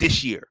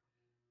this year.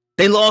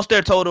 They lost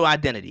their total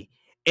identity.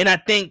 And I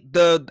think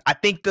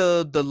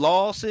the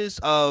losses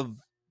of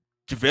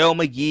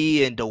JaVale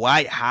McGee and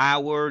Dwight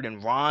Howard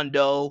and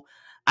Rondo,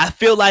 I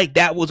feel like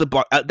that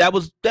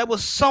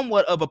was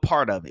somewhat of a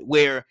part of it,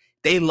 where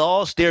they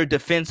lost their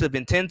defensive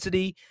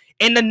intensity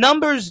And the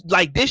numbers,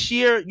 like this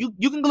year,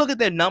 you can look at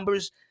their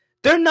numbers.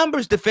 Their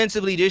numbers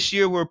defensively this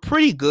year were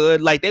pretty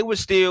good. Like they were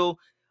still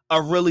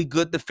a really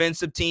good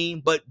defensive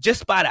team, but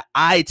just by the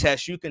eye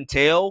test, you can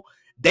tell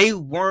they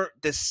weren't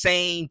the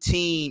same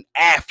team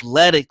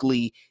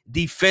athletically,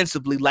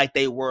 defensively like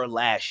they were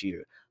last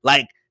year.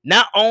 Like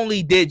not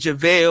only did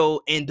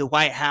JaVale and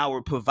Dwight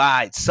Howard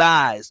provide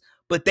size,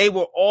 but they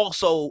were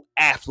also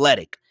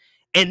athletic.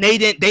 And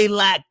they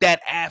lacked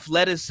that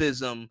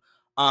athleticism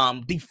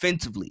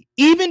defensively.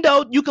 Even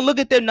though you can look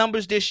at their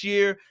numbers this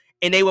year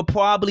and they will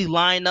probably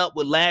line up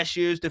with last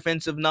year's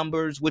defensive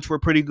numbers, which were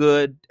pretty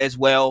good as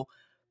well.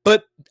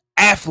 But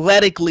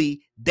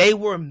athletically, they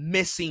were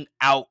missing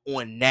out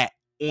on that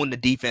on the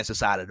defensive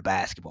side of the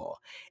basketball.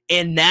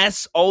 And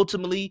that's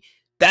ultimately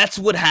that's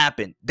what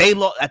happened.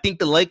 I think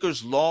the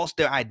Lakers lost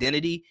their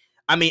identity.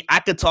 I mean,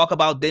 I could talk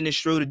about Dennis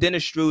Schroeder.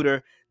 Dennis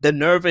Schroeder, the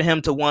nerve of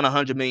him to win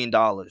 $100 million.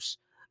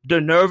 The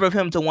nerve of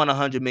him to win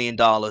 $100 million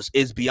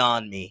is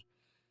beyond me.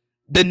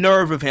 The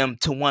nerve of him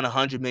to win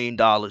 $100 million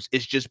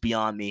is just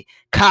beyond me.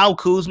 Kyle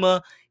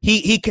Kuzma,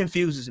 he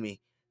confuses me.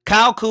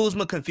 Kyle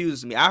Kuzma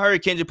confuses me. I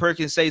heard Kendrick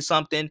Perkins say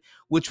something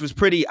which was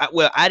pretty,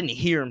 well, I didn't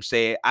hear him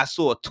say it. I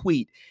saw a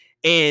tweet,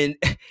 and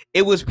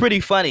it was pretty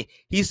funny.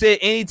 He said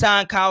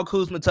anytime Kyle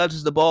Kuzma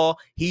touches the ball,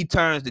 he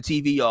turns the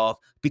TV off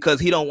because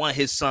he don't want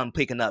his son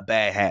picking up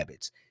bad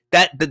habits.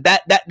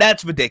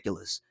 That's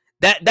ridiculous.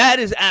 That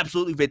is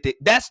absolutely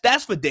ridiculous.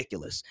 That's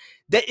ridiculous.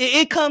 That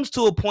it comes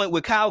to a point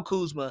where Kyle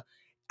Kuzma,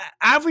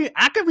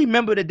 I can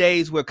remember the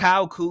days where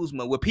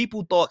where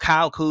people thought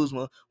Kyle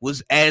Kuzma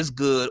was as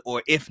good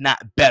or if not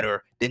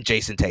better than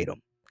Jason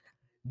Tatum.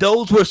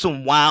 Those were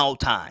some wild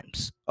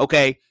times.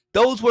 Okay,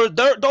 those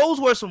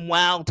were some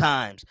wild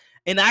times,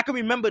 and I can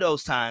remember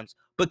those times.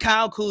 But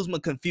Kyle Kuzma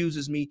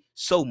confuses me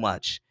so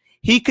much.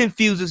 He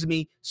confuses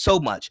me so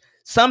much.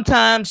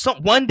 Sometimes,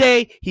 one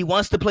day he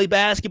wants to play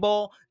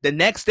basketball. The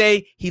next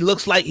day he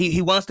looks like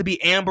he wants to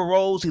be Amber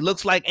Rose. He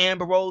looks like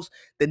Amber Rose.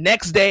 The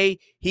next day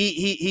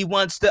he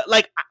wants to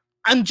like.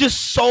 I'm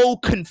just so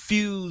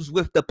confused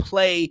with the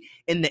play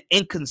and the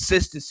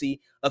inconsistency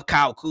of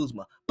Kyle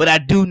Kuzma. But I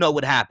do know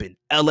what happened.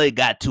 LA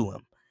got to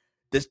him.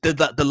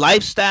 The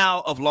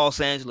lifestyle of Los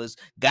Angeles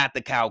got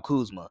the Kyle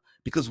Kuzma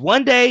because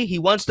one day he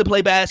wants to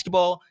play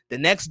basketball. The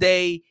next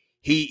day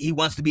he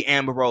wants to be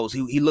Amber Rose.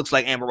 He looks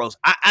like Amber Rose.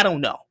 I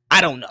don't know.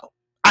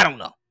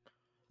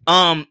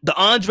 The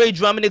Andre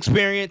Drummond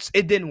experience,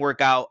 it didn't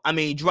work out. I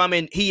mean,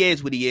 Drummond, he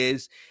is what he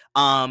is.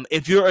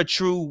 If you're a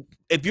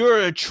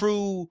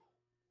true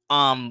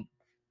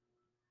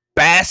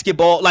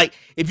basketball, like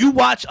if you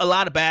watch a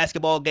lot of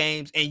basketball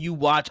games and you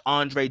watch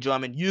Andre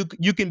Drummond, you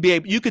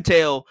could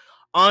tell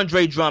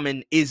Andre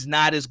Drummond is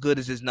not as good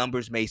as his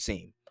numbers may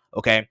seem.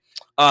 Okay.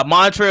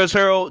 Montrezl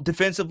Harrell,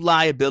 defensive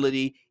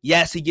liability.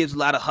 Yes, he gives a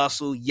lot of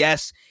hustle.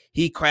 Yes,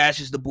 he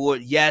crashes the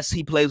board. Yes,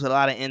 he plays with a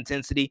lot of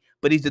intensity,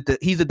 but he's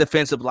a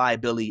defensive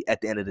liability at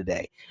the end of the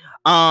day.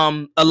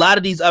 A lot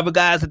of these other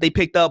guys that they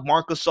picked up,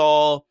 Marc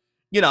Gasol,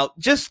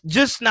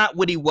 just not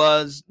what he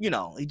was.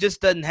 He just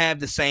doesn't have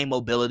the same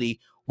mobility.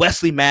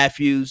 Wesley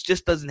Matthews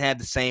just doesn't have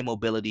the same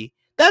mobility.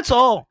 That's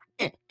all.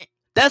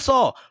 That's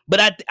all.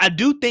 But I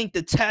do think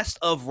the test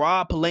of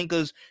Rob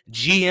Pelinka's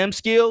GM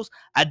skills,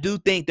 I do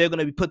think they're going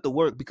to be put to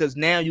work because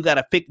now you got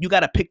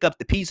to pick up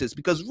the pieces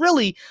because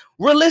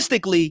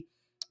realistically,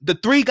 the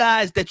three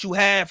guys that you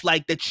have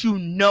like that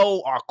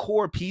are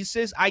core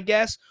pieces, I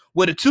guess,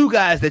 well, the two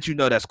guys that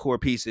that's core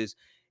pieces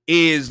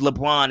is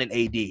LeBron and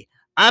AD.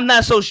 I'm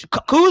not so sure.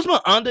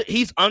 Kuzma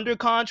he's under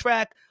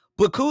contract,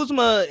 but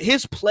Kuzma,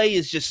 his play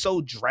is just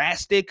so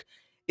drastic.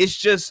 It's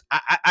just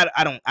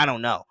I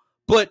don't know.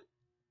 But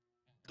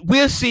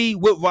we'll see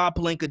what Rob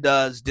Pelinka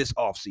does this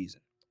offseason.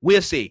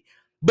 We'll see.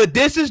 But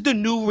this is the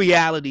new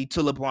reality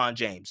to LeBron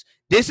James.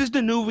 This is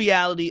the new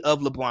reality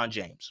of LeBron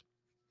James.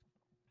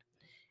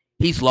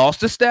 He's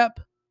lost a step.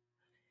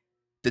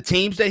 The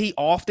teams that he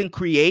often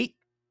create,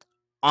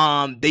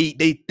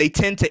 they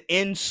tend to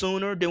end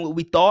sooner than what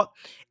we thought,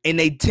 and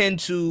they tend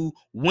to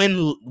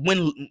win.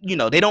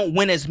 They don't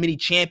win as many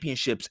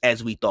championships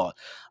as we thought.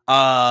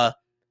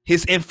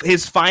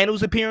 His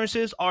finals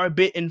appearances are a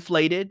bit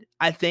inflated,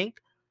 I think.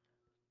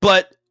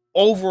 But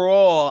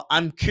overall,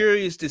 I'm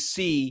curious to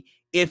see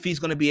if he's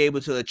going to be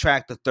able to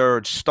attract the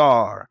third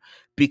star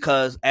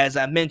because, as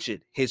I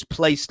mentioned, his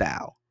play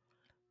style.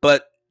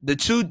 But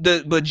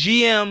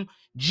GM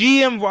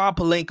Rob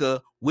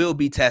Pelinka will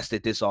be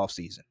tested this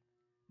offseason.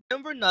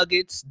 Denver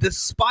Nuggets,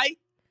 despite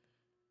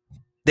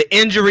the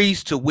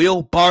injuries to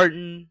Will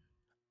Barton,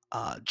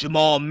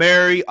 Jamal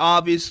Murray,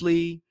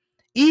 obviously,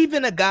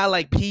 even a guy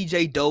like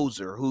PJ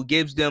Dozier, who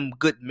gives them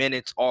good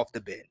minutes off the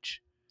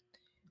bench.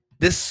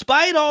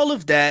 Despite all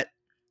of that,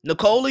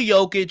 Nikola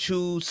Jokic,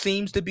 who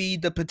seems to be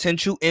the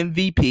potential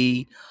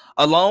MVP,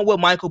 along with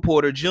Michael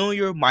Porter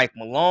Jr., Mike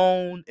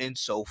Malone, and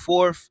so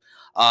forth.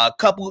 A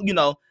couple,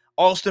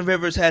 Austin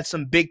Rivers had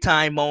some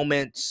big-time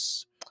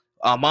moments.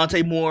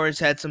 Monte Morris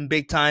had some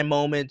big-time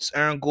moments.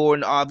 Aaron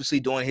Gordon obviously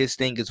doing his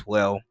thing as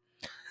well.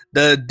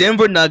 The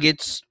Denver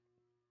Nuggets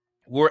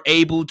were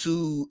able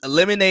to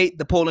eliminate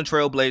the Portland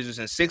Trail Blazers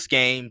in 6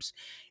 games.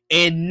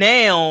 And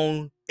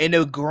now, in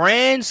the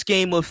grand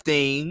scheme of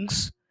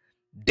things,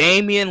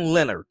 Damian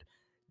Lillard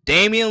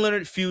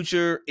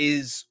future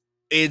it's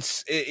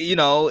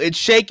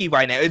shaky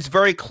right now. It's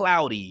very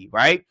cloudy,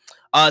 right?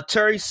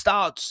 Terry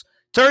Stotts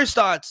is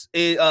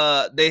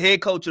the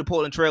head coach of the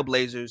Portland Trail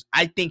Blazers.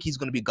 I think he's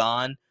going to be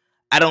gone.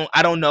 I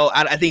don't know.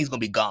 I think he's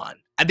going to be gone.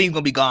 I think he's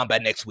going to be gone by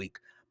next week.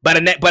 By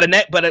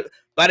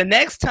the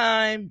next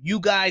time you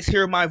guys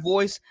hear my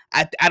voice,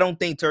 I don't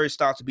think Terry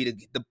Stotts will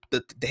be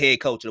the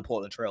head coach of the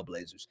Portland Trail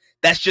Blazers.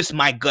 That's just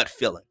my gut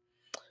feeling.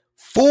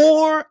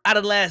 4 out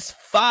of the last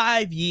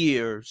 5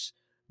 years,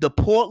 the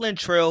Portland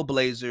Trail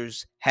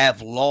Blazers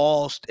have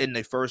lost in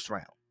the first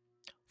round.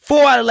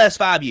 4 out of the last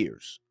 5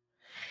 years.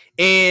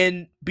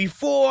 And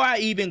before I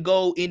even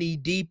go any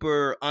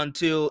deeper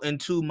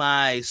into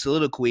my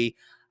soliloquy,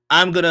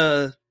 I'm going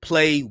to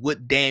play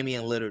what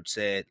Damian Lillard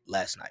said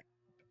last night.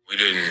 We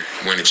didn't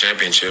win the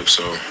championship,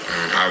 so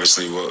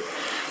obviously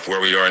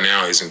where we are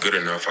now isn't good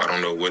enough. I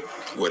don't know what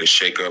a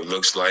shakeup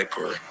looks like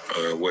or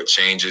what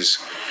changes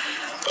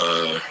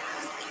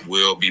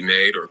will be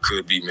made or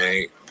could be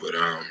made, but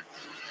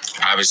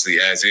obviously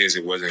as is,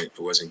 it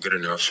wasn't good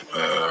enough.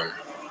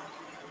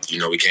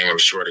 We came up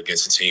short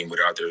against a team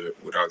without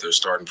their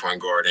starting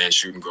point guard and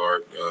shooting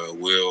guard.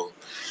 Will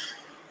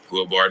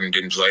Barton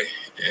didn't play,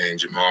 and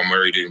Jamal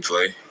Murray didn't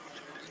play,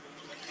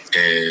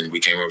 and we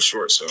came up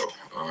short. So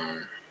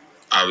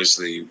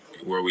obviously,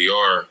 where we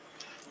are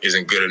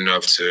isn't good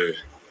enough to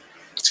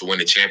win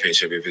the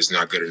championship if it's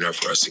not good enough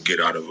for us to get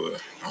out of a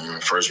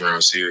first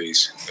round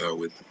series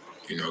with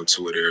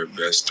 2 of their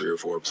best 3 or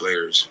 4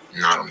 players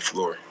not on the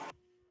floor.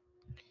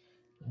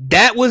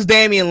 That was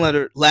Damian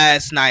Lillard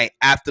last night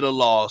after the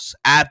loss,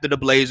 after the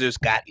Blazers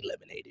got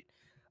eliminated.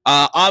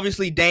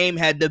 Obviously, Dame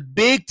had the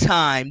big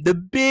time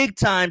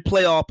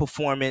playoff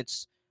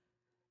performance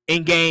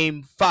in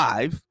Game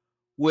 5,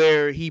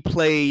 where he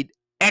played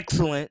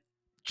excellent,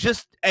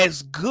 just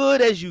as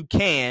good as you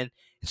can,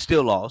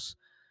 still lost.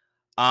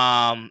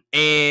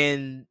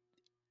 And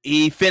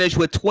he finished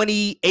with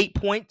 28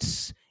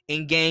 points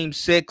in Game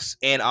 6,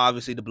 and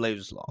obviously the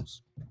Blazers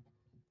lost.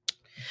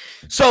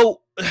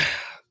 So,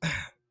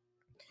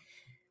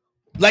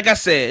 like I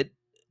said,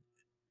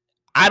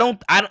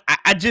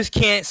 I just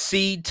can't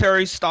see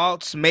Terry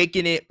Stotts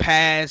making it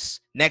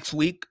past next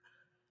week.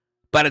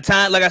 By the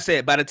time, like I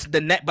said, by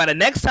the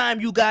next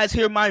time you guys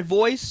hear my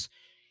voice,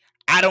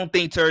 I don't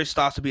think Terry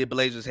Stotts will be a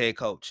Blazers head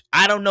coach.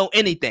 I don't know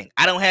anything.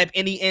 I don't have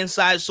any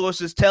inside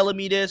sources telling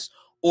me this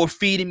or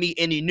feeding me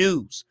any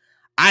news.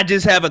 I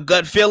just have a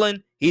gut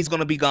feeling he's going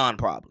to be gone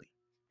probably.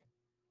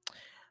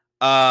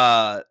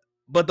 But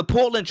the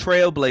Portland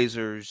Trail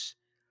Blazers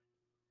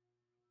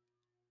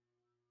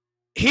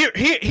here,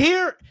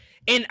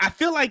 and I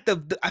feel like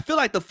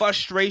the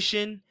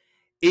frustration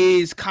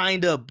is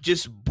kind of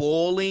just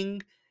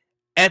boiling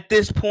at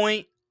this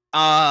point.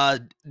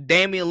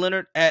 Damian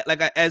Lillard,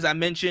 as I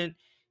mentioned,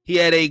 he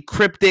had a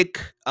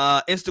cryptic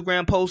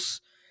Instagram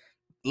post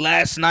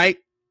last night,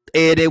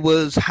 and it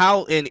was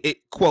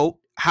quote,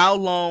 "How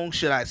long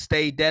should I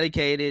stay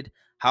dedicated?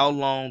 How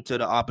long till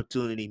the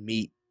opportunity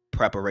meet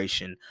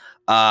preparation?"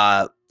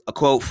 A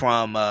quote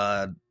from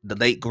the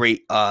late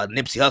great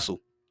Nipsey Hussle.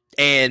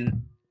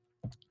 And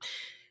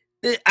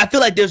I feel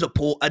like there's a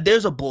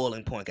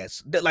boiling point,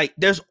 guys. Like,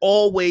 there's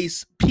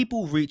always,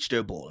 people reach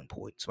their boiling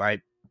points, right?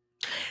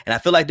 And I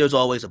feel like there's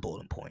always a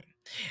boiling point.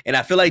 And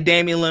I feel like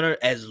Damian Lillard,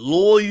 as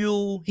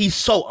loyal, he's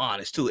so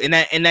honest too. In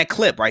that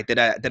clip, right,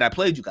 that I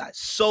played you guys,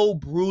 so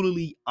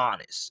brutally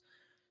honest.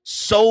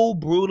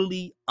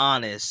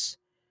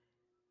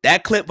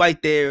 That clip right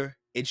there,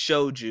 it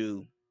showed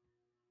you,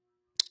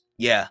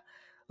 yeah.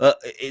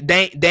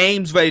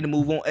 Dame's ready to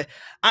move on.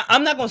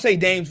 I'm not gonna say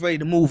Dame's ready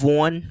to move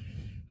on,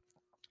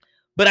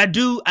 but I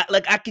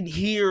can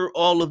hear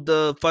all of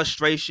the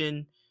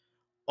frustration,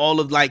 all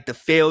of like the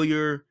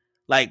failure,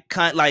 and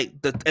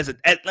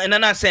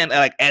I'm not saying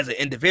like as an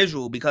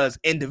individual, because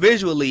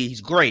individually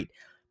he's great,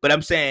 but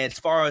I'm saying as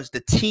far as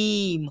the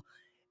team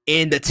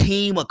and the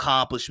team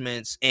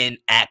accomplishments and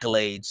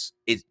accolades,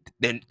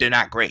 they're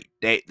not great.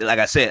 They, like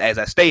I said, as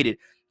I stated,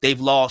 they've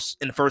lost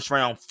in the first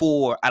round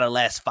 4 out of the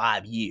last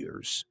 5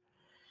 years.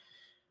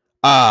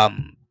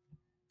 Some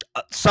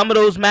of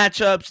those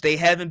matchups, they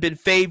haven't been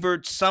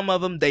favored. Some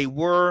of them they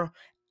were.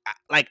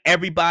 Like,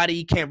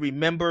 everybody can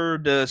remember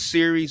the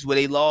series where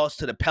they lost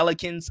to the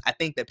Pelicans. I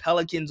think the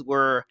Pelicans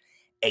were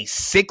a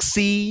 6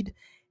 seed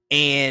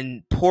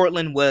and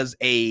Portland was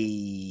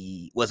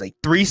a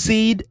 3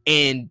 seed,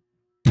 and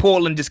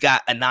Portland just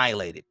got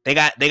annihilated. They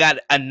got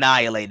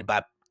annihilated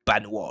by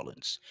New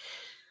Orleans.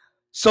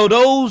 So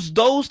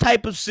those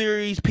type of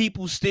series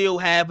people still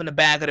have in the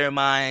back of their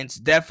minds.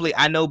 Definitely,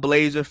 I know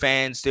Blazer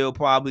fans still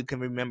probably can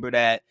remember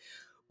that.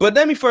 But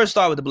let me first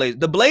start with the Blazers.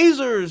 The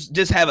Blazers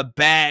just have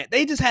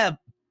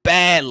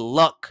bad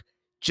luck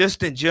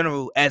just in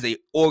general as an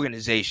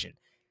organization.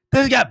 They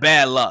just got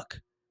bad luck.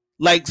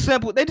 Like,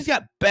 simple, they just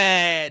got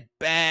bad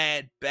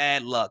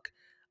luck.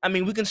 I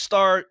mean, we can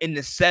start in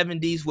the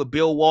 70s with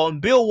Bill Walton.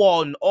 Bill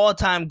Walton,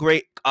 all-time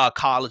great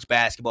college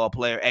basketball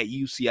player at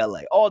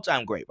UCLA.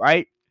 All-time great,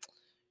 right?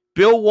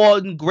 Bill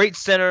Walton, great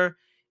center,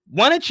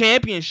 won a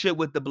championship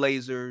with the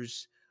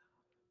Blazers,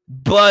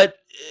 but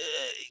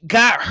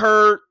got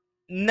hurt,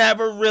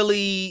 never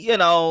really,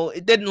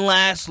 it didn't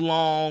last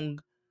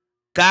long,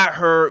 got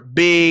hurt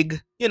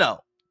big,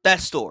 that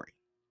story.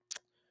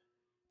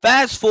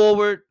 Fast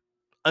forward,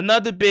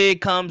 another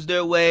big comes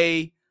their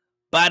way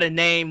by the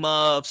name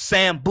of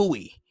Sam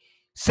Bowie.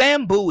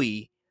 Sam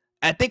Bowie,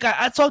 I think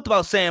I talked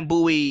about Sam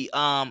Bowie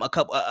a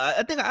couple.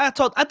 I think I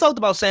talked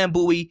about Sam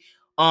Bowie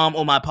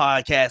on my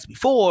podcast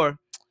before.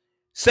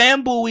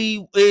 Sam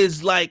Bowie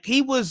is like,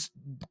 he was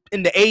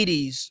in the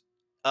 80s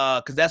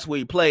because that's where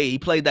he played. He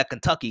played at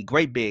Kentucky,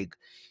 great big,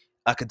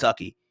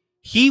 Kentucky.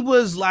 He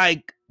was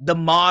like the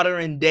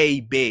modern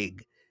day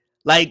big.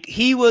 Like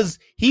he was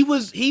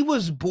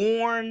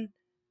born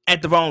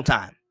at the wrong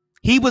time.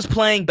 He was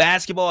playing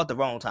basketball at the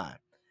wrong time.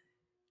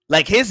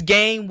 Like his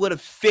game would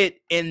have fit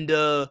in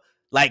the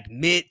like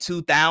mid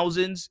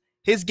 2000s.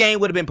 His game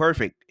would have been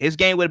perfect. His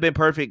game would have been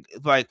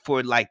perfect like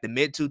for like the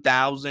mid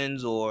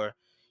 2000s or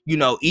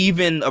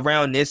even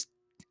around this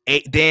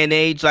day and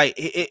age. Like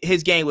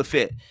his game would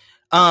fit.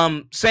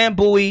 Sam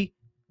Bowie,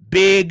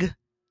 big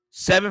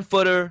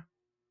 7-footer,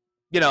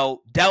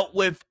 dealt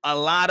with a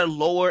lot of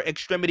lower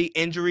extremity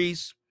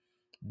injuries.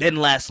 Didn't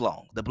last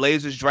long. The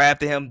Blazers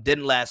drafted him.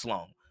 Didn't last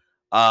long.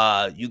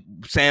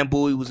 Sam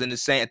Bowie was in the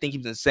same. I think he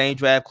was in the same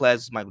draft class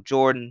as Michael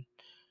Jordan.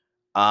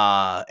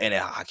 And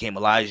Hakeem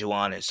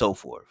Olajuwon and so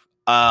forth.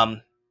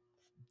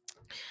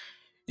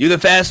 You can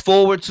fast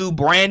forward to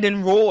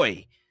Brandon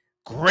Roy,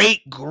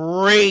 great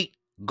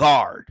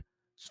guard,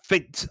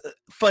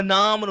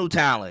 phenomenal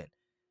talent.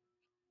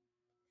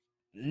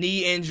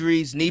 Knee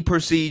injuries, knee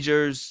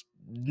procedures,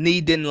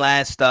 knee didn't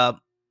last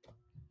up.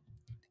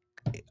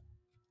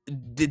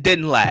 It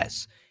didn't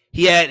last.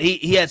 He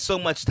had so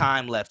much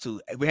time left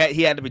too.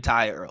 He had to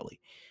retire early.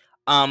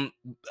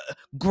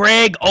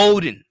 Greg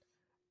Oden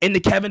in the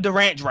Kevin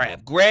Durant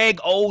draft. Greg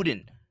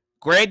Oden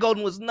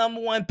was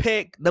 #1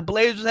 pick. The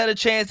Blazers had a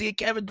chance to get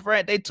Kevin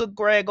Durant. They took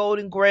Greg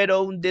Oden. Greg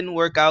Oden didn't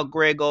work out.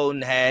 Greg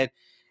Oden had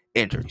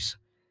injuries.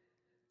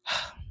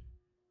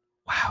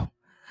 Wow.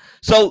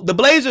 So the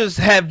Blazers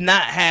have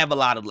not have a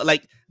lot of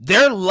like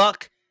their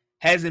luck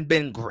hasn't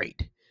been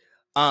great.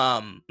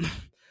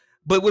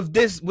 But with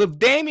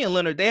Damian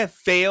Lillard, they have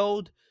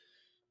failed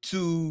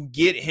to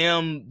get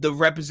him the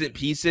represent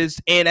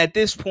pieces, and at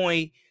this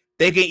point,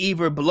 they can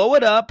either blow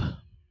it up,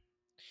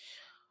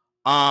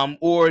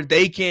 or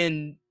they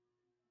can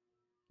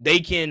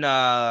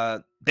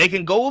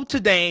go up to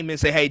Dame and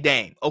say, "Hey,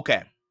 Dame,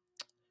 okay,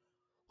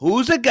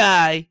 who's a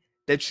guy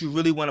that you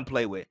really want to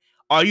play with?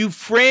 Are you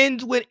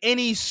friends with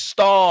any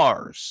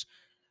stars?"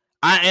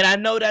 I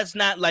know that's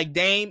not like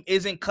Dame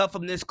isn't cut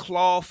from this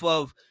cloth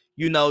of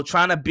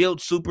trying to build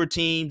super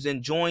teams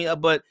and join up,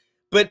 but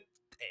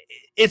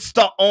it's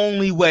the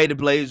only way the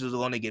Blazers are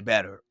going to get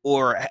better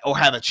or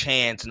have a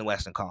chance in the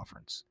Western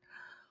Conference.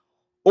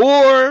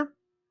 Or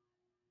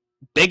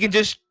they can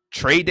just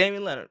trade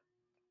Damian Lillard.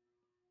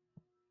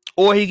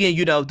 Or he can,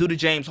 do the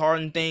James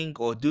Harden thing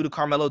or do the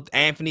Carmelo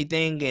Anthony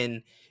thing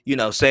and,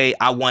 say,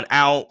 I want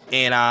out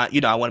and,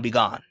 I want to be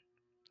gone.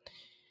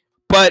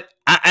 But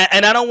I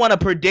don't want to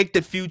predict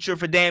the future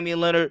for Damian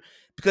Lillard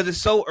because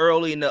it's so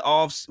early in the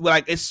off.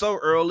 Like it's so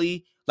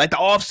early, like the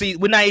off season.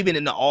 We're not even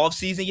in the off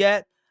season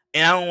yet,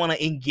 and I don't want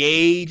to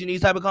engage in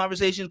these type of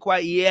conversations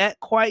quite yet.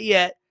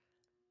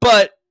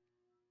 But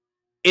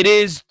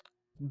it's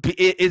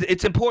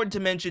important to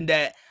mention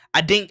that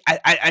I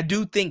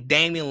do think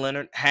Damian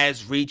Lillard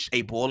has reached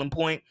a boiling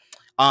point.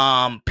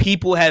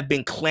 People have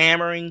been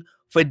clamoring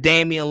for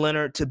Damian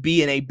Lillard to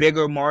be in a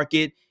bigger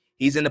market.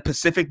 He's in the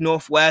Pacific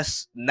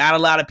Northwest. Not a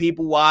lot of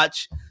people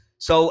watch.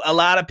 So a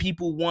lot of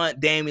people want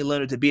Damian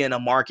Lillard to be in a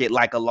market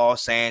like a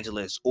Los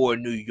Angeles or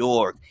New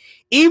York.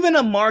 Even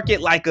a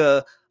market like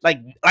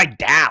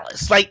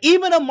Dallas. Like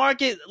even a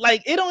market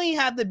like it don't even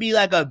have to be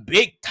like a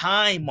big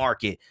time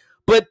market,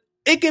 but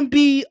it can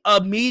be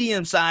a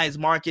medium-sized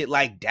market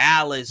like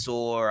Dallas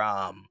or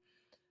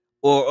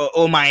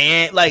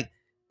Miami. Like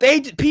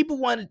people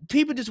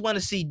just want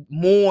to see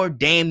more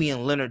Damian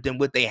Lillard than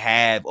what they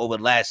have over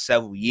the last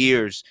several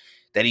years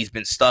that he's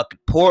been stuck in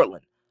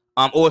Portland,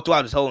 or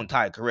throughout his whole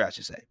entire career, I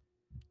should say,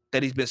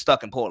 that he's been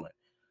stuck in Portland.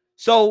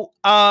 So,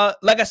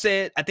 like I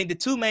said, I think the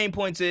two main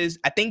points is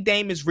I think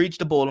Dame has reached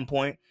the boiling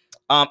point.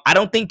 I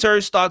don't think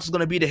Terry Stotts is going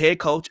to be the head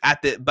coach by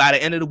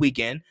the end of the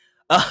weekend.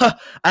 But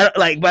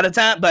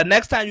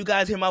next time you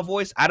guys hear my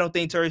voice, I don't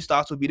think Terry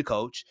Stotts will be the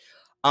coach.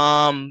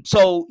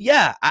 So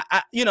yeah,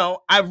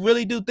 I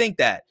really do think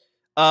that.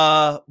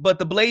 But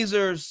the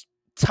Blazers,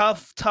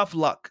 tough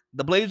luck.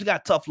 The Blazers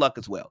got tough luck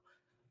as well.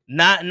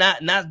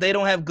 Not they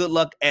don't have good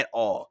luck at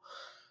all.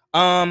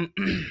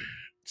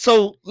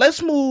 So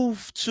let's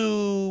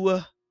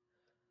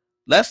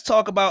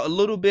talk about a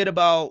little bit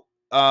about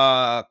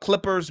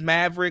Clippers,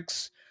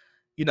 Mavericks.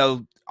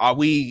 The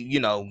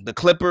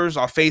Clippers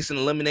are facing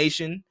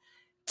elimination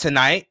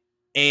tonight.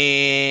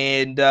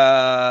 And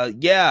I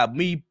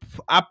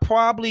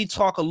probably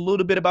talk a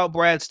little bit about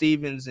Brad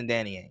Stevens and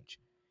Danny Ainge.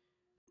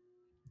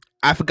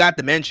 I forgot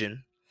to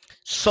mention,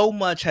 so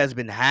much has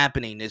been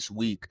happening this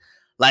week.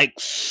 Like,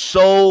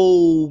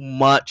 so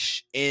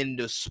much in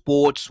the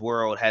sports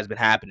world has been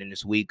happening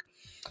this week.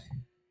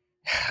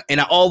 And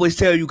I always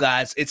tell you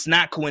guys, it's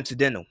not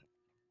coincidental.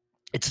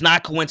 It's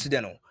not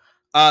coincidental.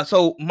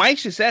 So Mike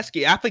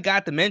Krzyzewski, I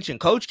forgot to mention,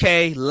 Coach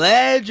K,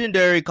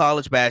 legendary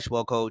college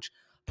basketball coach,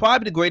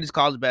 probably the greatest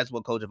college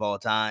basketball coach of all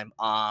time.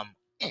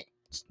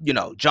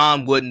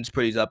 John Wooden's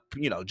pretty up.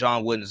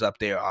 John Wooden's up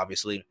there,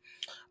 obviously.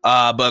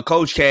 But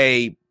Coach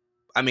K,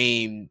 I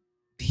mean,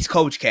 he's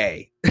Coach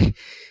K.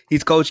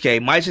 He's Coach K.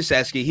 Mike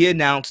Krzyzewski, he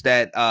announced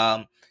that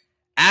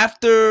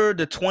after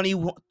the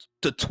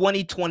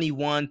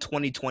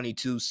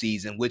 2021-2022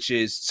 season, which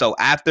is so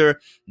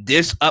after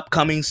this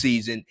upcoming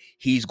season,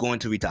 he's going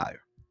to retire.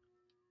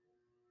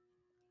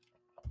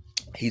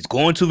 He's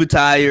going to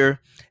retire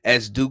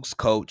as Duke's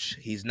coach.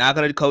 He's not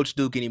going to coach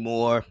Duke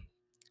anymore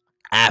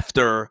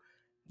after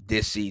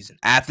this season.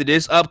 After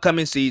this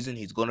upcoming season,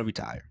 he's going to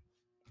retire.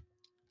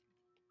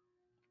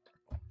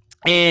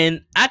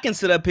 And I can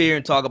sit up here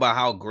and talk about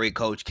how great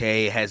Coach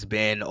K has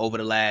been over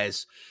the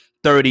last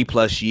 30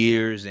 plus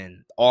years,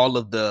 and all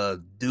of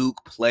the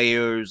Duke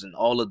players and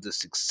all of the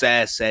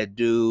success at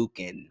Duke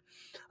and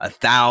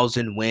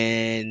 1,000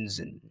 wins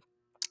and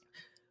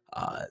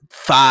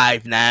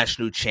 5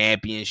 national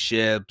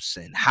championships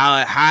and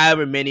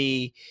however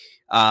many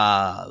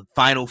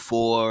Final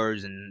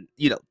Fours, and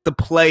the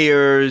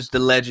players, the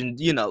legend,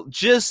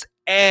 just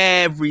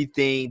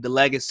everything, the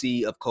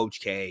legacy of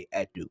Coach K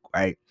at Duke,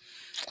 right?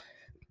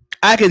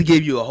 I could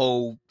give you a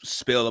whole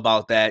spiel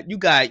about that. You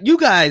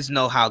guys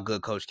know how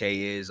good Coach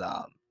K is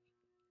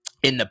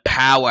in the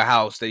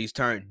powerhouse that he's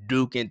turned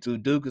Duke into.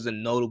 Duke is a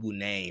notable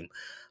name.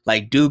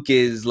 Like Duke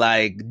is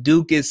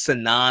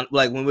synonymous.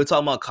 Like when we're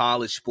talking about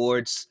college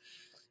sports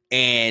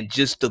and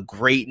just the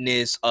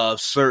greatness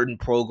of certain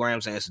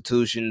programs and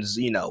institutions,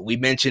 we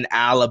mentioned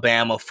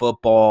Alabama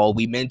football,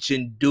 we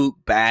mentioned Duke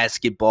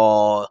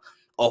basketball,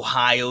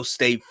 Ohio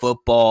State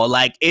football.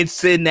 Like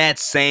it's in that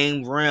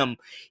same realm.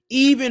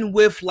 Even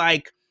with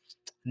like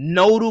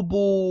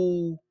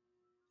notable,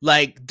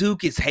 like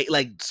Duke is hate,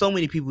 like so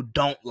many people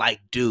don't like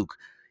Duke.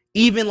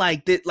 Even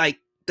like the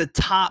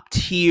top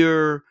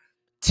tier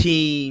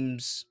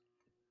teams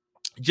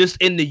just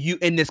in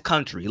this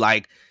country.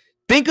 Like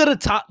think of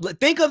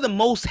the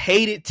most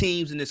hated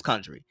teams in this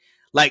country.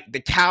 Like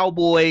the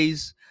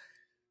Cowboys,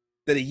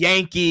 the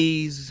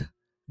Yankees,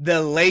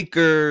 the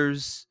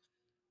Lakers,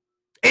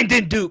 and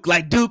then Duke.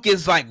 Like Duke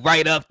is like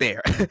right up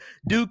there.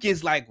 Duke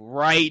is like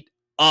right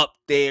up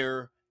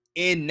there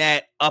in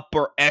that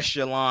upper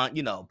echelon.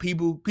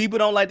 People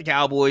don't like the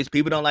Cowboys,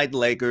 people don't like the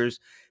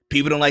Lakers,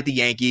 people don't like the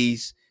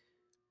Yankees,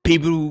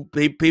 people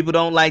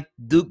don't like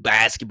Duke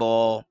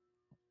basketball,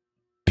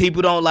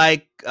 people don't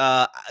like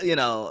I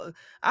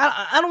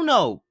don't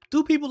know.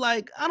 Do people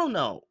like, I don't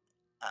know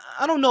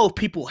if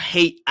people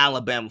hate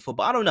Alabama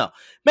football. I don't know.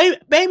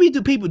 Maybe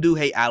do people do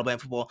hate Alabama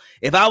football.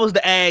 If I was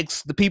to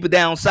ask the people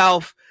down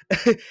south,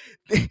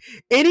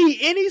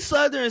 any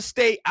southern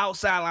state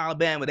outside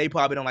Alabama, they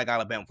probably don't like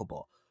Alabama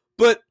football.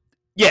 But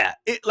yeah,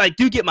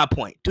 you get my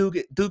point.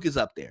 Duke is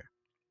up there.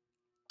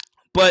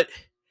 But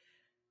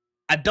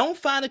I don't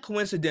find it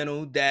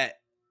coincidental that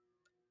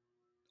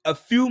a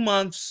few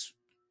months,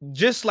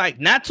 just like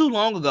not too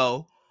long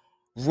ago,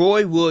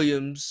 Roy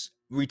Williams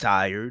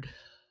retired.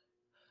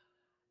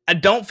 I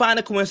don't find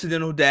it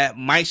coincidental that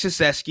Mike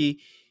Krzyzewski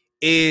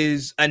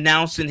is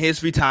announcing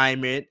his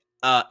retirement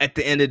at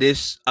the end of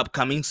this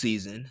upcoming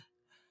season.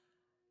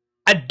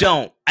 I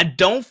don't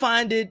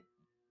find it.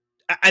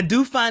 I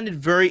do find it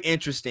very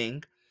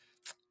interesting.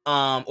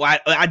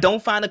 I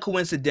don't find it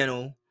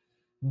coincidental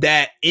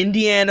that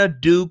Indiana,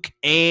 Duke,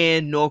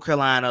 and North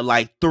Carolina,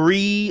 like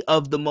 3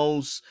 of the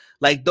most,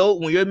 like though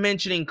when you're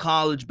mentioning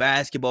college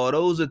basketball,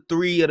 those are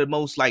 3 of the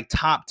most like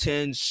top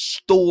 10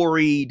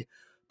 storied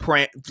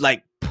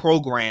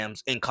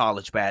programs in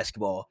college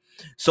basketball.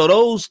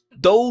 So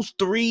those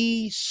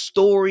 3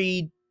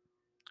 storied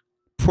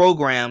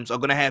programs are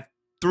gonna have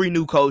 3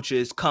 new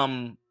coaches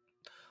come.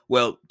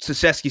 Well,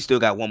 Krzyzewski still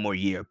got 1 more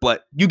year,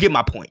 but you get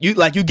my point. You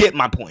get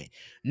my point.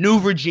 New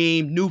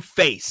regime, new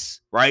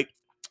face, right?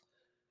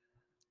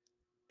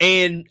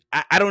 And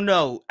I don't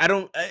know. I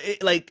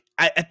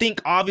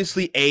think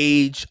obviously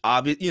age,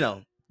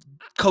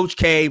 Coach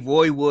K,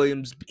 Roy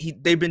Williams,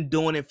 they've been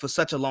doing it for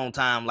such a long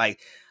time. Like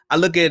I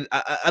look at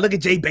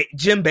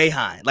Jim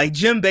Boeheim. Like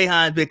Jim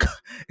Boeheim's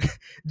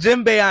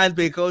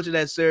been coaching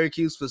at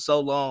Syracuse for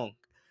so long.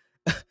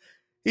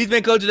 He's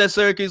been coaching at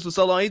Syracuse for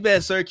so long. He's been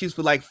at Syracuse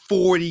for like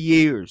 40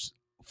 years.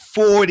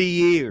 40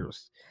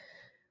 years.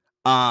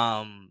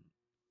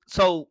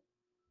 So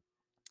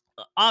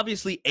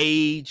obviously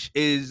age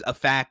is a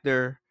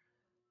factor.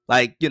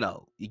 Like, you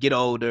get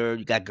older,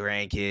 you got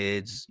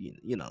grandkids,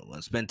 want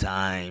to spend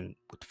time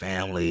with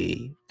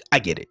family. I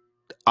get it.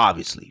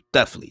 Obviously.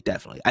 Definitely.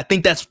 I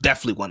think that's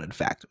definitely one of the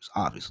factors,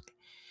 obviously.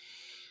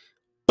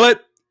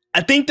 But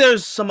I think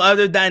there's some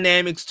other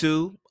dynamics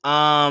too.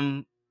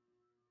 To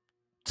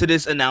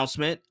this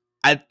announcement,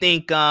 I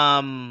think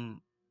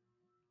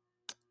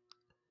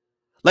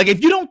like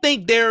if you don't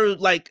think they're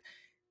like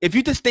if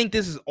you just think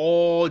this is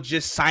all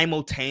just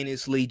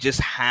simultaneously just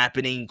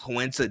happening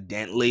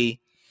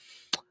coincidentally,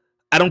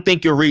 I don't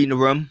think you're reading the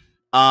room.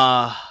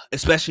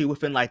 Especially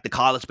within like the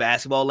college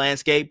basketball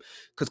landscape,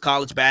 because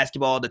college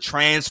basketball, the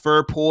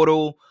transfer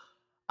portal,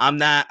 I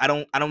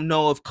don't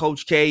know if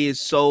Coach K is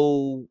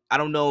so I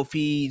don't know if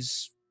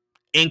he's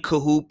in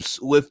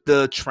cahoots with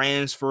the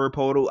transfer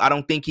portal. I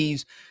don't think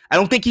he's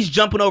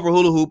jumping over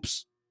hula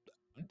hoops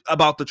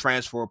about the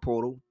transfer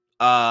portal.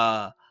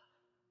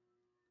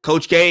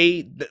 Coach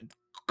K,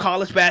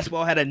 college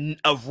basketball had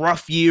a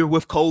rough year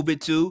with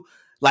COVID too.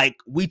 Like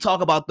we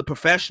talk about the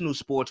professional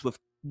sports with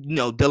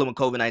dealing with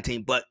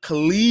COVID-19, but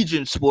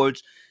collegiate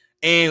sports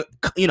and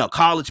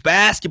college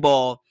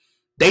basketball,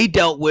 they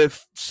dealt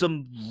with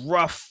some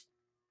rough,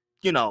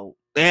 they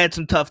had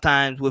some tough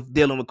times with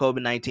dealing with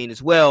COVID-19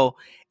 as well.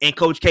 And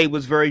Coach K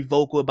was very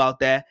vocal about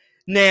that.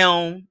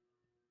 Now,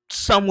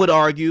 some would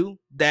argue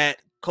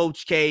that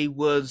Coach K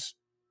was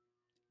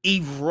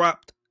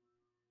erupt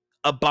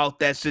about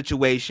that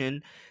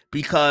situation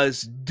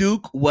because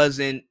Duke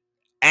wasn't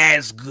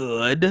as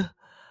good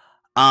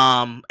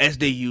as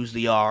they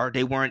usually are.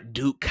 They weren't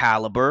Duke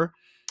caliber.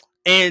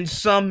 And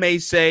some may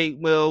say,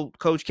 well,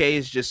 Coach K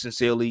is just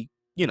sincerely,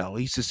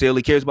 he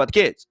sincerely cares about the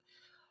kids.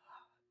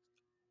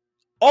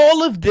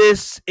 All of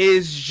this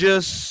is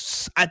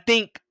just, I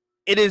think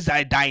it is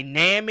a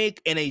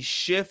dynamic and a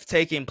shift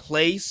taking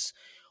place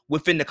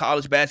within the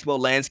college basketball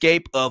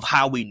landscape of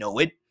how we know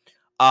it.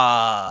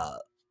 The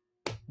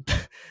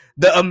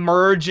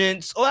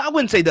emergence, or I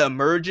wouldn't say the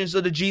emergence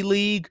of the G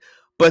League,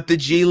 but the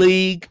G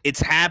League, it's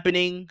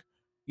happening.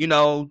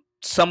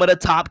 Some of the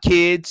top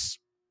kids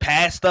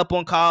passed up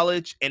on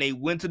college and they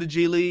went to the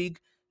G League.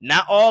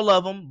 Not all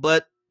of them,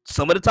 but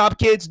some of the top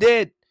kids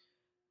did.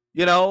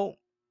 Who's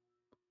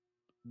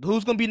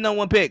going to be number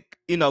one pick?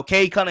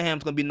 Cade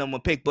Cunningham's going to be number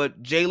one pick,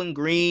 but Jalen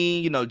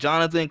Green,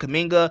 Jonathan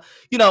Kuminga,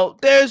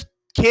 there's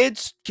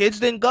kids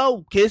didn't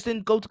go. Kids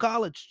didn't go to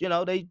college.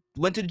 They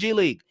went to the G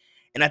League.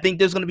 And I think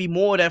there's going to be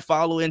more that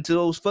follow into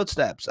those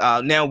footsteps.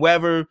 Now,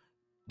 whether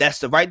that's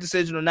the right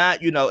decision or not,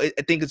 I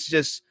think it's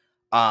just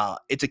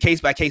it's a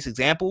case-by-case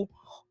example.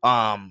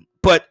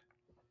 But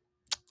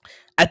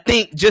I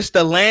think just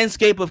the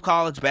landscape of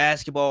college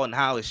basketball and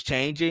how it's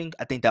changing,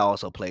 I think that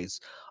also plays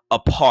a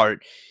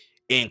part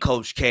in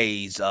Coach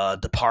K's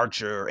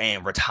departure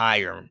and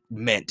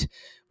retirement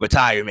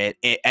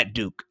at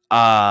Duke.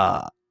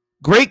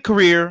 Great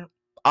career.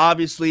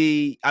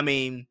 Obviously, I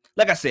mean,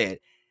 like I said,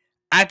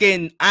 I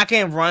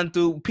can run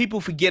through.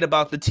 People forget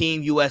about the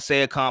Team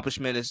USA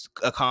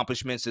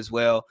accomplishments as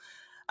well.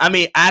 I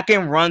mean, I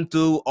can run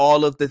through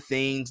all of the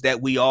things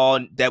that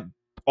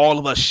all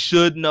of us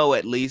should know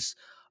at least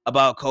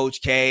about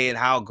Coach K and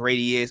how great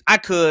he is. I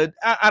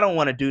don't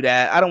want to do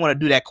that. I don't want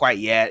to do that quite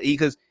yet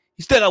because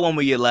he still got one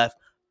more year left.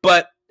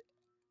 But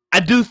I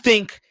do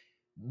think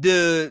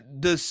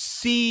the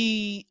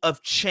sea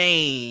of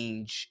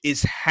change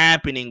is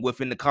happening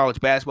within the college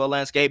basketball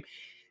landscape,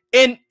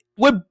 and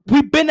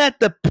we've been at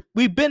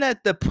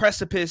the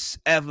precipice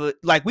ever.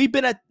 Like we've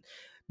been at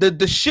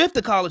the shift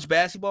to college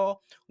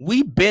basketball.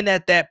 We've been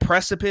at that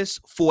precipice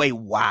for a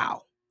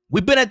while.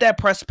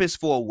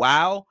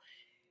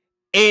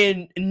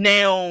 And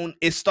now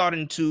it's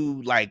starting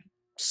to like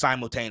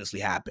simultaneously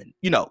happen.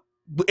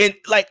 And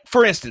like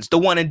for instance, the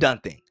one and done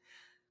thing.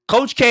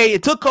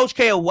 It took Coach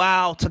K a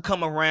while to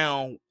come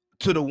around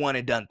to the one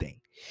and done thing.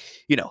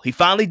 He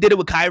finally did it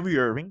with Kyrie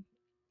Irving.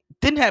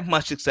 Didn't have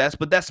much success,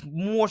 but that's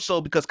more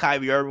so because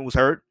Kyrie Irving was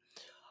hurt.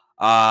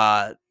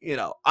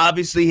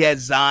 Obviously he had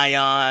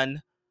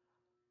Zion,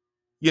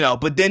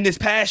 but then this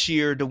past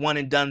year, the one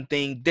and done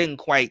thing didn't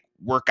quite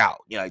work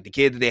out. Like the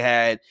kid that they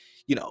had,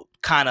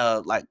 kind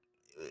of like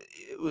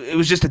it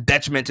was just a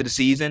detriment to the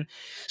season.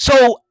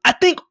 So I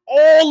think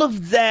all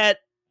of that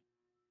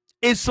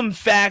is some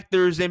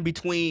factors in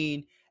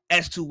between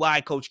as to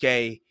why Coach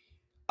K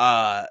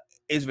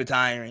is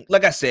retiring.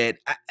 Like I said,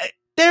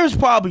 there's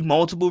probably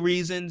multiple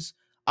reasons.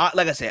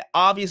 Like I said,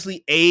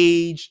 obviously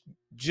age,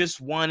 just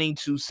wanting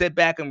to sit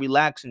back and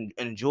relax and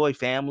enjoy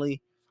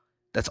family.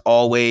 That's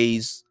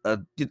always a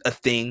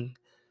thing.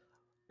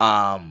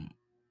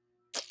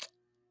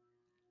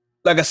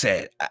 Like I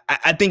said,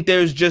 I think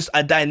there's just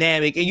a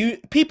dynamic, and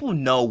people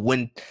know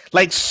when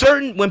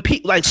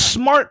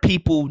smart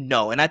people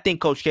know, and I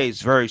think Coach K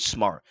is very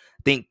smart.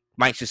 I think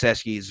Mike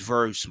Krzyzewski is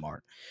very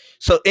smart.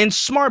 And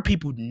smart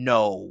people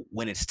know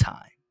when it's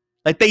time.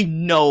 Like they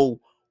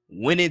know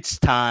when it's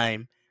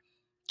time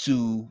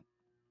to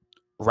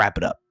wrap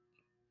it up.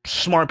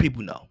 Smart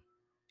people know,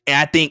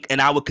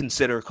 and I would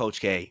consider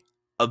Coach K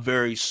a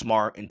very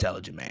smart,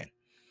 intelligent man,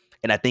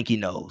 and I think he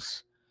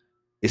knows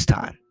it's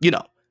time.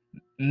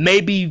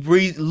 Maybe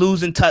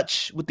losing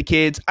touch with the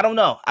kids. I don't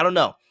know.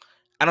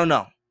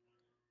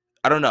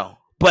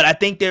 But I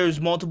think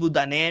there's multiple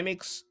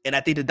dynamics, and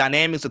I think the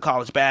dynamics of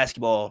college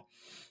basketball,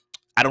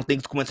 I don't think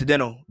it's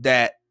coincidental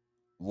that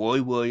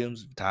Roy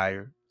Williams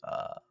retired.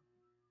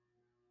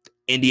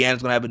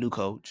 Indiana's gonna have a new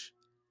coach.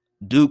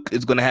 Duke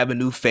is gonna have a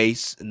new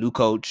face, a new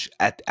coach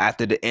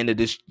after the end of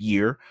this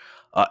year.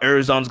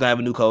 Arizona's gonna have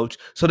a new coach.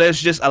 So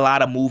there's just a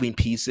lot of moving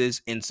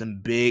pieces in some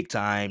big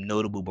time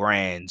notable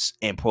brands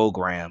and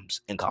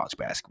programs in college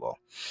basketball.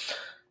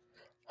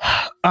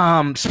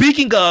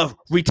 Speaking of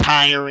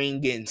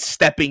retiring and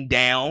stepping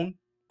down,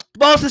 the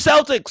Boston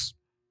Celtics.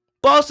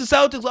 Boston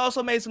Celtics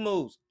also made some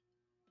moves.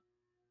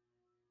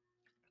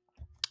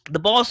 The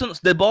Boston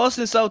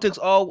Celtics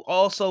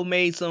also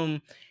made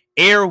some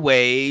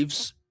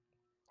airwaves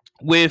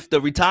with the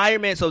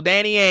retirement. So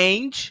Danny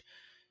Ainge,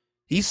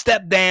 he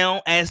stepped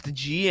down as the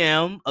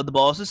GM of the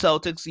Boston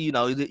Celtics.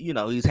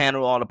 He's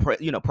handled all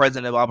the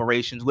president of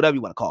operations, whatever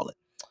you want to call it.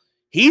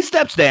 He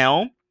steps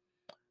down,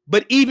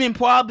 but even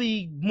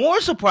probably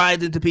more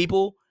surprising to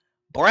people,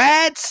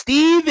 Brad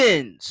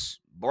Stevens.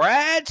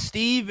 Brad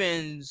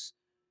Stevens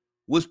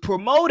was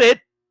promoted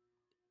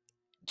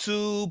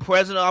to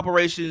president of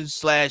operations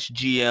 /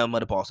 GM of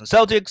the Boston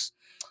Celtics.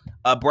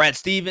 Brad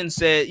Stevens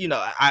said,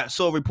 I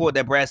saw a report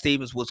that Brad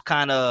Stevens was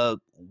kind of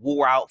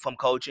wore out from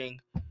coaching.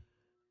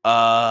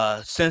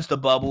 Since the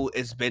bubble,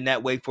 it's been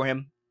that way for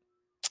him.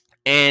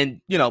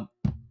 And,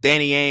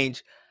 Danny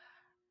Ainge,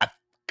 I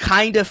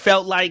kind of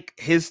felt like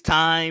his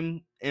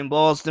time in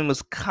Boston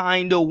was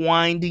kind of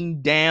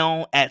winding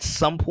down at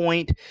some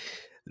point.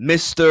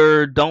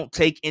 Mr. Don't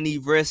take any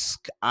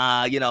risk.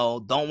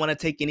 Don't want to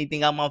take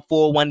anything out my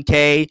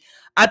 401k.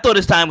 I thought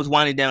his time was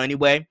winding down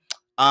anyway.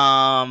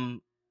 I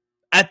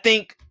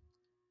think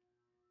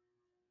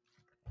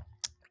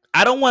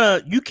I don't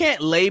want to. You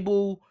can't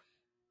label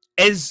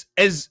as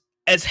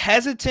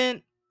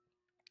hesitant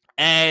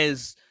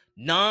as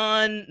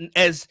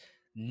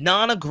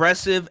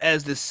non-aggressive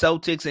as the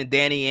Celtics and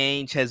Danny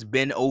Ainge has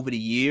been over the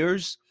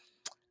years.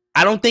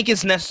 I don't think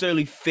it's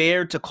necessarily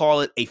fair to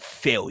call it a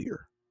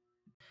failure.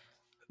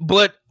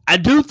 But I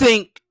do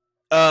think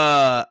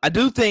it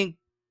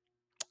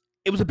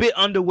was a bit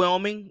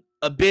underwhelming.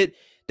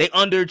 They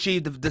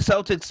underachieved. The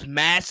Celtics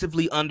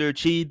massively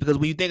underachieved because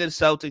when you think of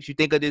the Celtics, you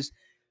think of this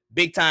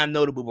big time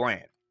notable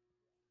brand.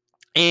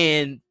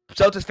 And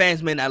Celtics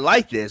fans may not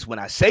like this when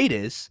I say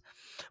this,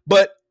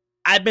 but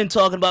I've been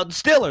talking about the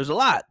Steelers a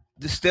lot.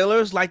 The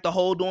Steelers like to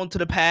hold on to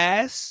the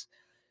past,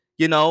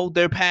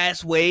 their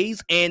past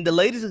ways. And the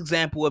latest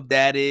example of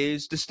that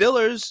is the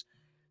Steelers.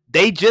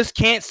 They just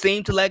can't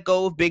seem to let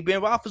go of Big Ben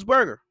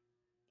Roethlisberger.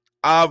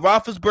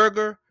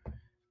 Roethlisberger,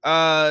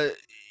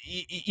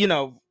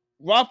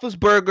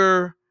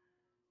 Roethlisberger,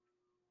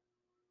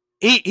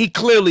 he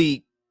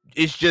clearly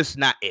is just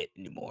not it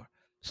anymore.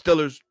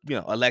 Steelers,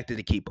 elected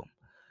to keep him.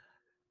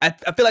 I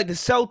feel like the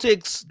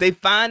Celtics, they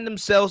find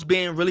themselves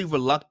being really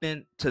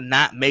reluctant to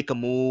not make a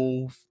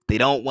move. They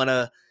don't want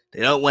to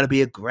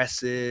be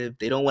aggressive.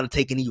 They don't want to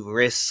take any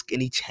risk,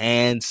 any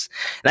chance.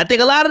 And I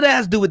think a lot of that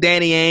has to do with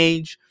Danny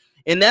Ainge.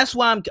 And that's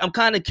why I'm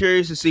kind of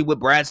curious to see what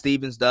Brad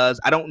Stevens does.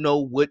 I don't know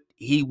what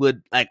he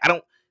would like.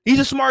 He's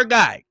a smart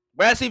guy.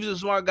 Brad Stevens is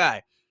a smart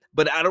guy,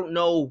 but I don't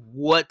know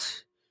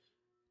what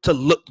to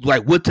look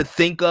like, what to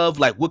think of,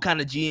 like what kind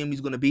of GM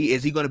he's going to be.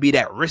 Is he going to be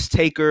that risk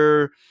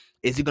taker?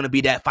 Is he going to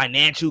be that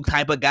financial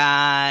type of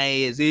guy?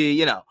 Is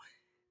he,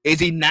 is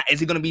he not? Is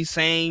he going to be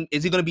same?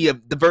 Is he going to be is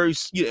it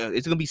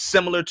going to be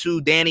similar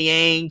to Danny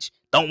Ainge?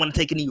 Don't want to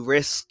take any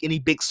risks, any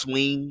big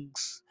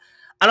swings.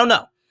 I don't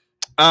know.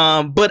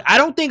 But I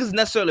don't think it's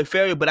necessarily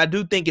failure, but I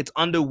do think it's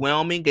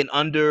underwhelming and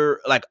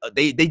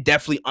they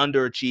definitely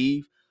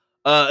underachieve.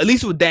 At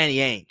least with Danny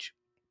Ainge.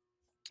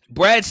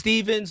 Brad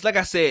Stevens, like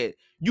I said,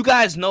 you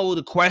guys know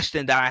the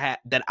question that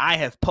I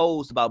have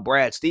posed about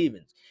Brad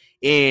Stevens.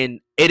 And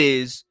it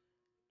is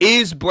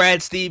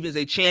Brad Stevens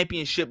a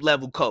championship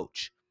level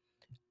coach?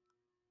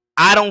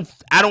 I don't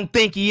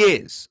think he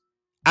is.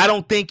 I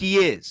don't think he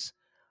is.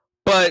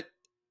 But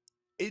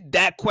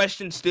that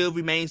question still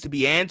remains to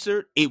be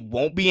answered. It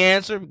won't be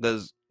answered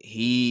because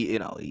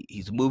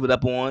he's moving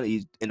up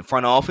he's in the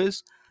front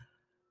office.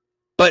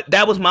 But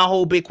that was my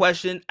whole big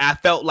question. I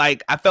felt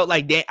like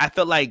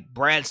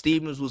Brad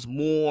Stevens was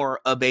more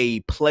of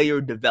a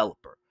player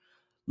developer.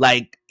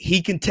 Like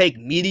he can take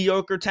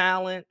mediocre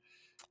talent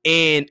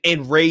and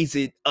raise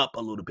it up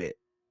a little bit.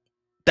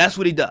 That's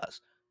what he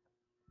does.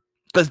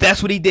 Because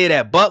that's what he did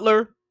at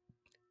Butler.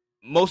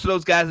 Most of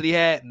those guys that he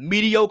had,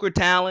 mediocre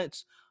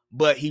talents,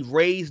 but he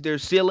raised their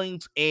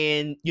ceilings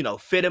and,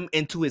 fit them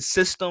into his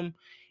system,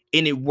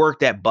 and it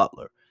worked at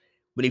Butler.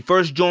 When he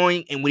first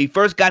joined and when he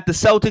first got the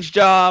Celtics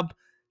job,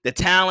 the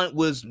talent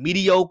was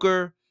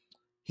mediocre.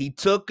 He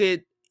took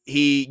it,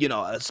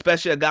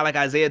 especially a guy like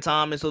Isaiah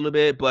Thomas a little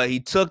bit, but he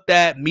took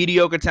that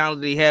mediocre talent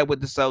that he had with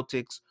the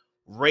Celtics,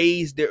 he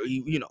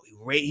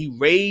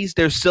raised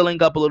their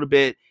ceiling up a little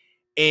bit,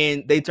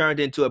 and they turned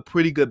into a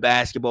pretty good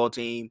basketball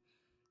team.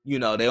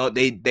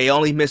 They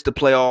only missed the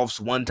playoffs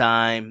one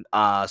time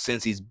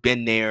since he's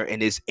been there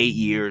in his 8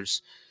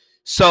 years.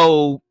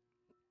 So,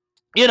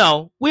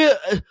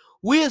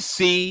 we'll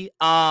see.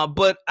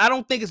 But I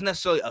don't think it's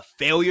necessarily a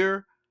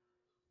failure.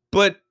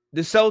 But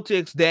the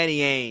Celtics, Danny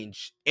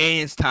Ainge,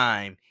 in his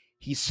time,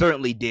 he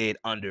certainly did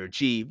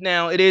underachieve.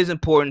 Now, it is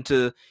important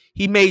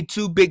he made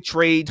 2 big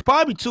trades,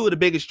 probably 2 of the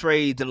biggest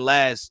trades in the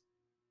last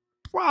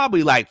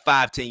probably like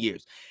 5-10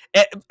 years.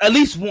 At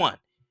least one.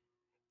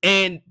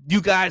 And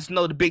you guys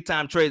know the big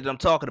time trade that I'm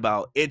talking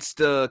about. It's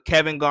the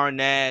Kevin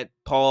Garnett,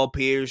 Paul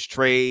Pierce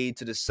trade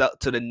to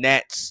the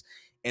Nets,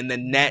 and the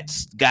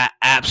Nets got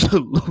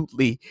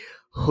absolutely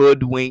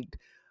hoodwinked.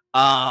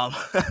 That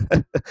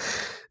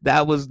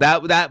was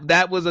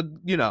a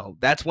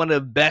that's one of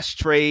the best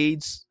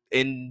trades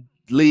in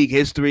league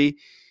history.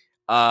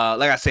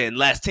 Like I said, in the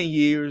last 10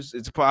 years,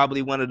 it's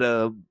probably one of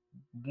the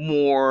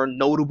more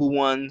notable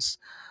ones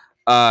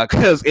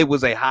because it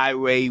was a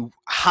highway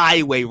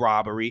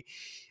robbery.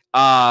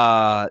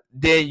 And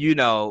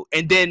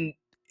then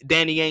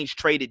Danny Ainge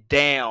traded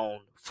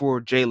down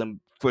for Jason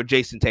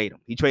Tatum.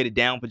 He traded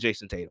down for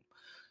Jason Tatum.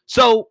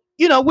 So,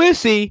 we'll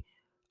see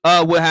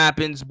what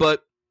happens,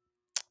 but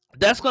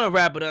that's gonna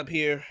wrap it up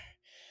here.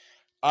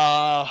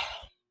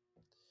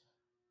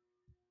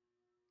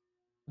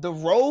 The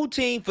road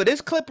team for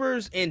this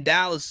Clippers in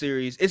Dallas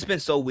series, it's been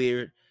so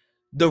weird.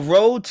 The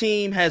road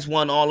team has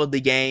won all of the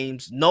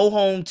games. No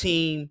home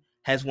team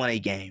has won a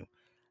game.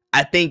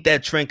 I think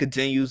that trend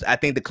continues. I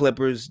think the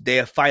Clippers,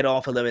 they'll fight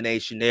off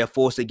elimination. They'll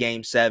force a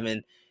game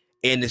 7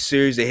 in the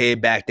series to head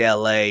back to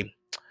LA.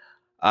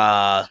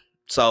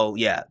 So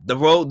yeah,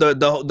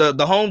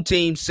 the home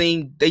team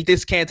they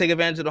just can't take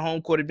advantage of the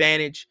home court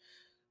advantage.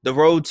 The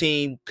road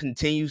team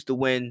continues to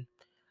win.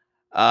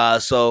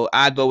 So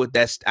I go with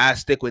that. I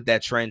stick with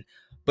that trend.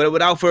 But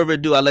without further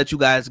ado, I'll let you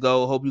guys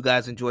go. Hope you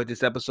guys enjoyed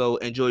this episode.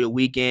 Enjoy your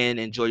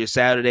weekend. Enjoy your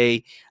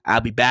Saturday. I'll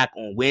be back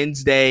on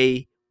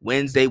Wednesday.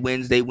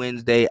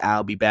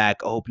 I'll be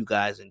back. I hope you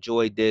guys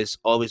enjoyed this.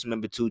 Always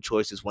remember 2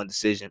 choices, 1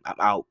 decision. I'm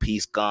out.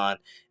 Peace, gone.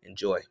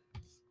 Enjoy.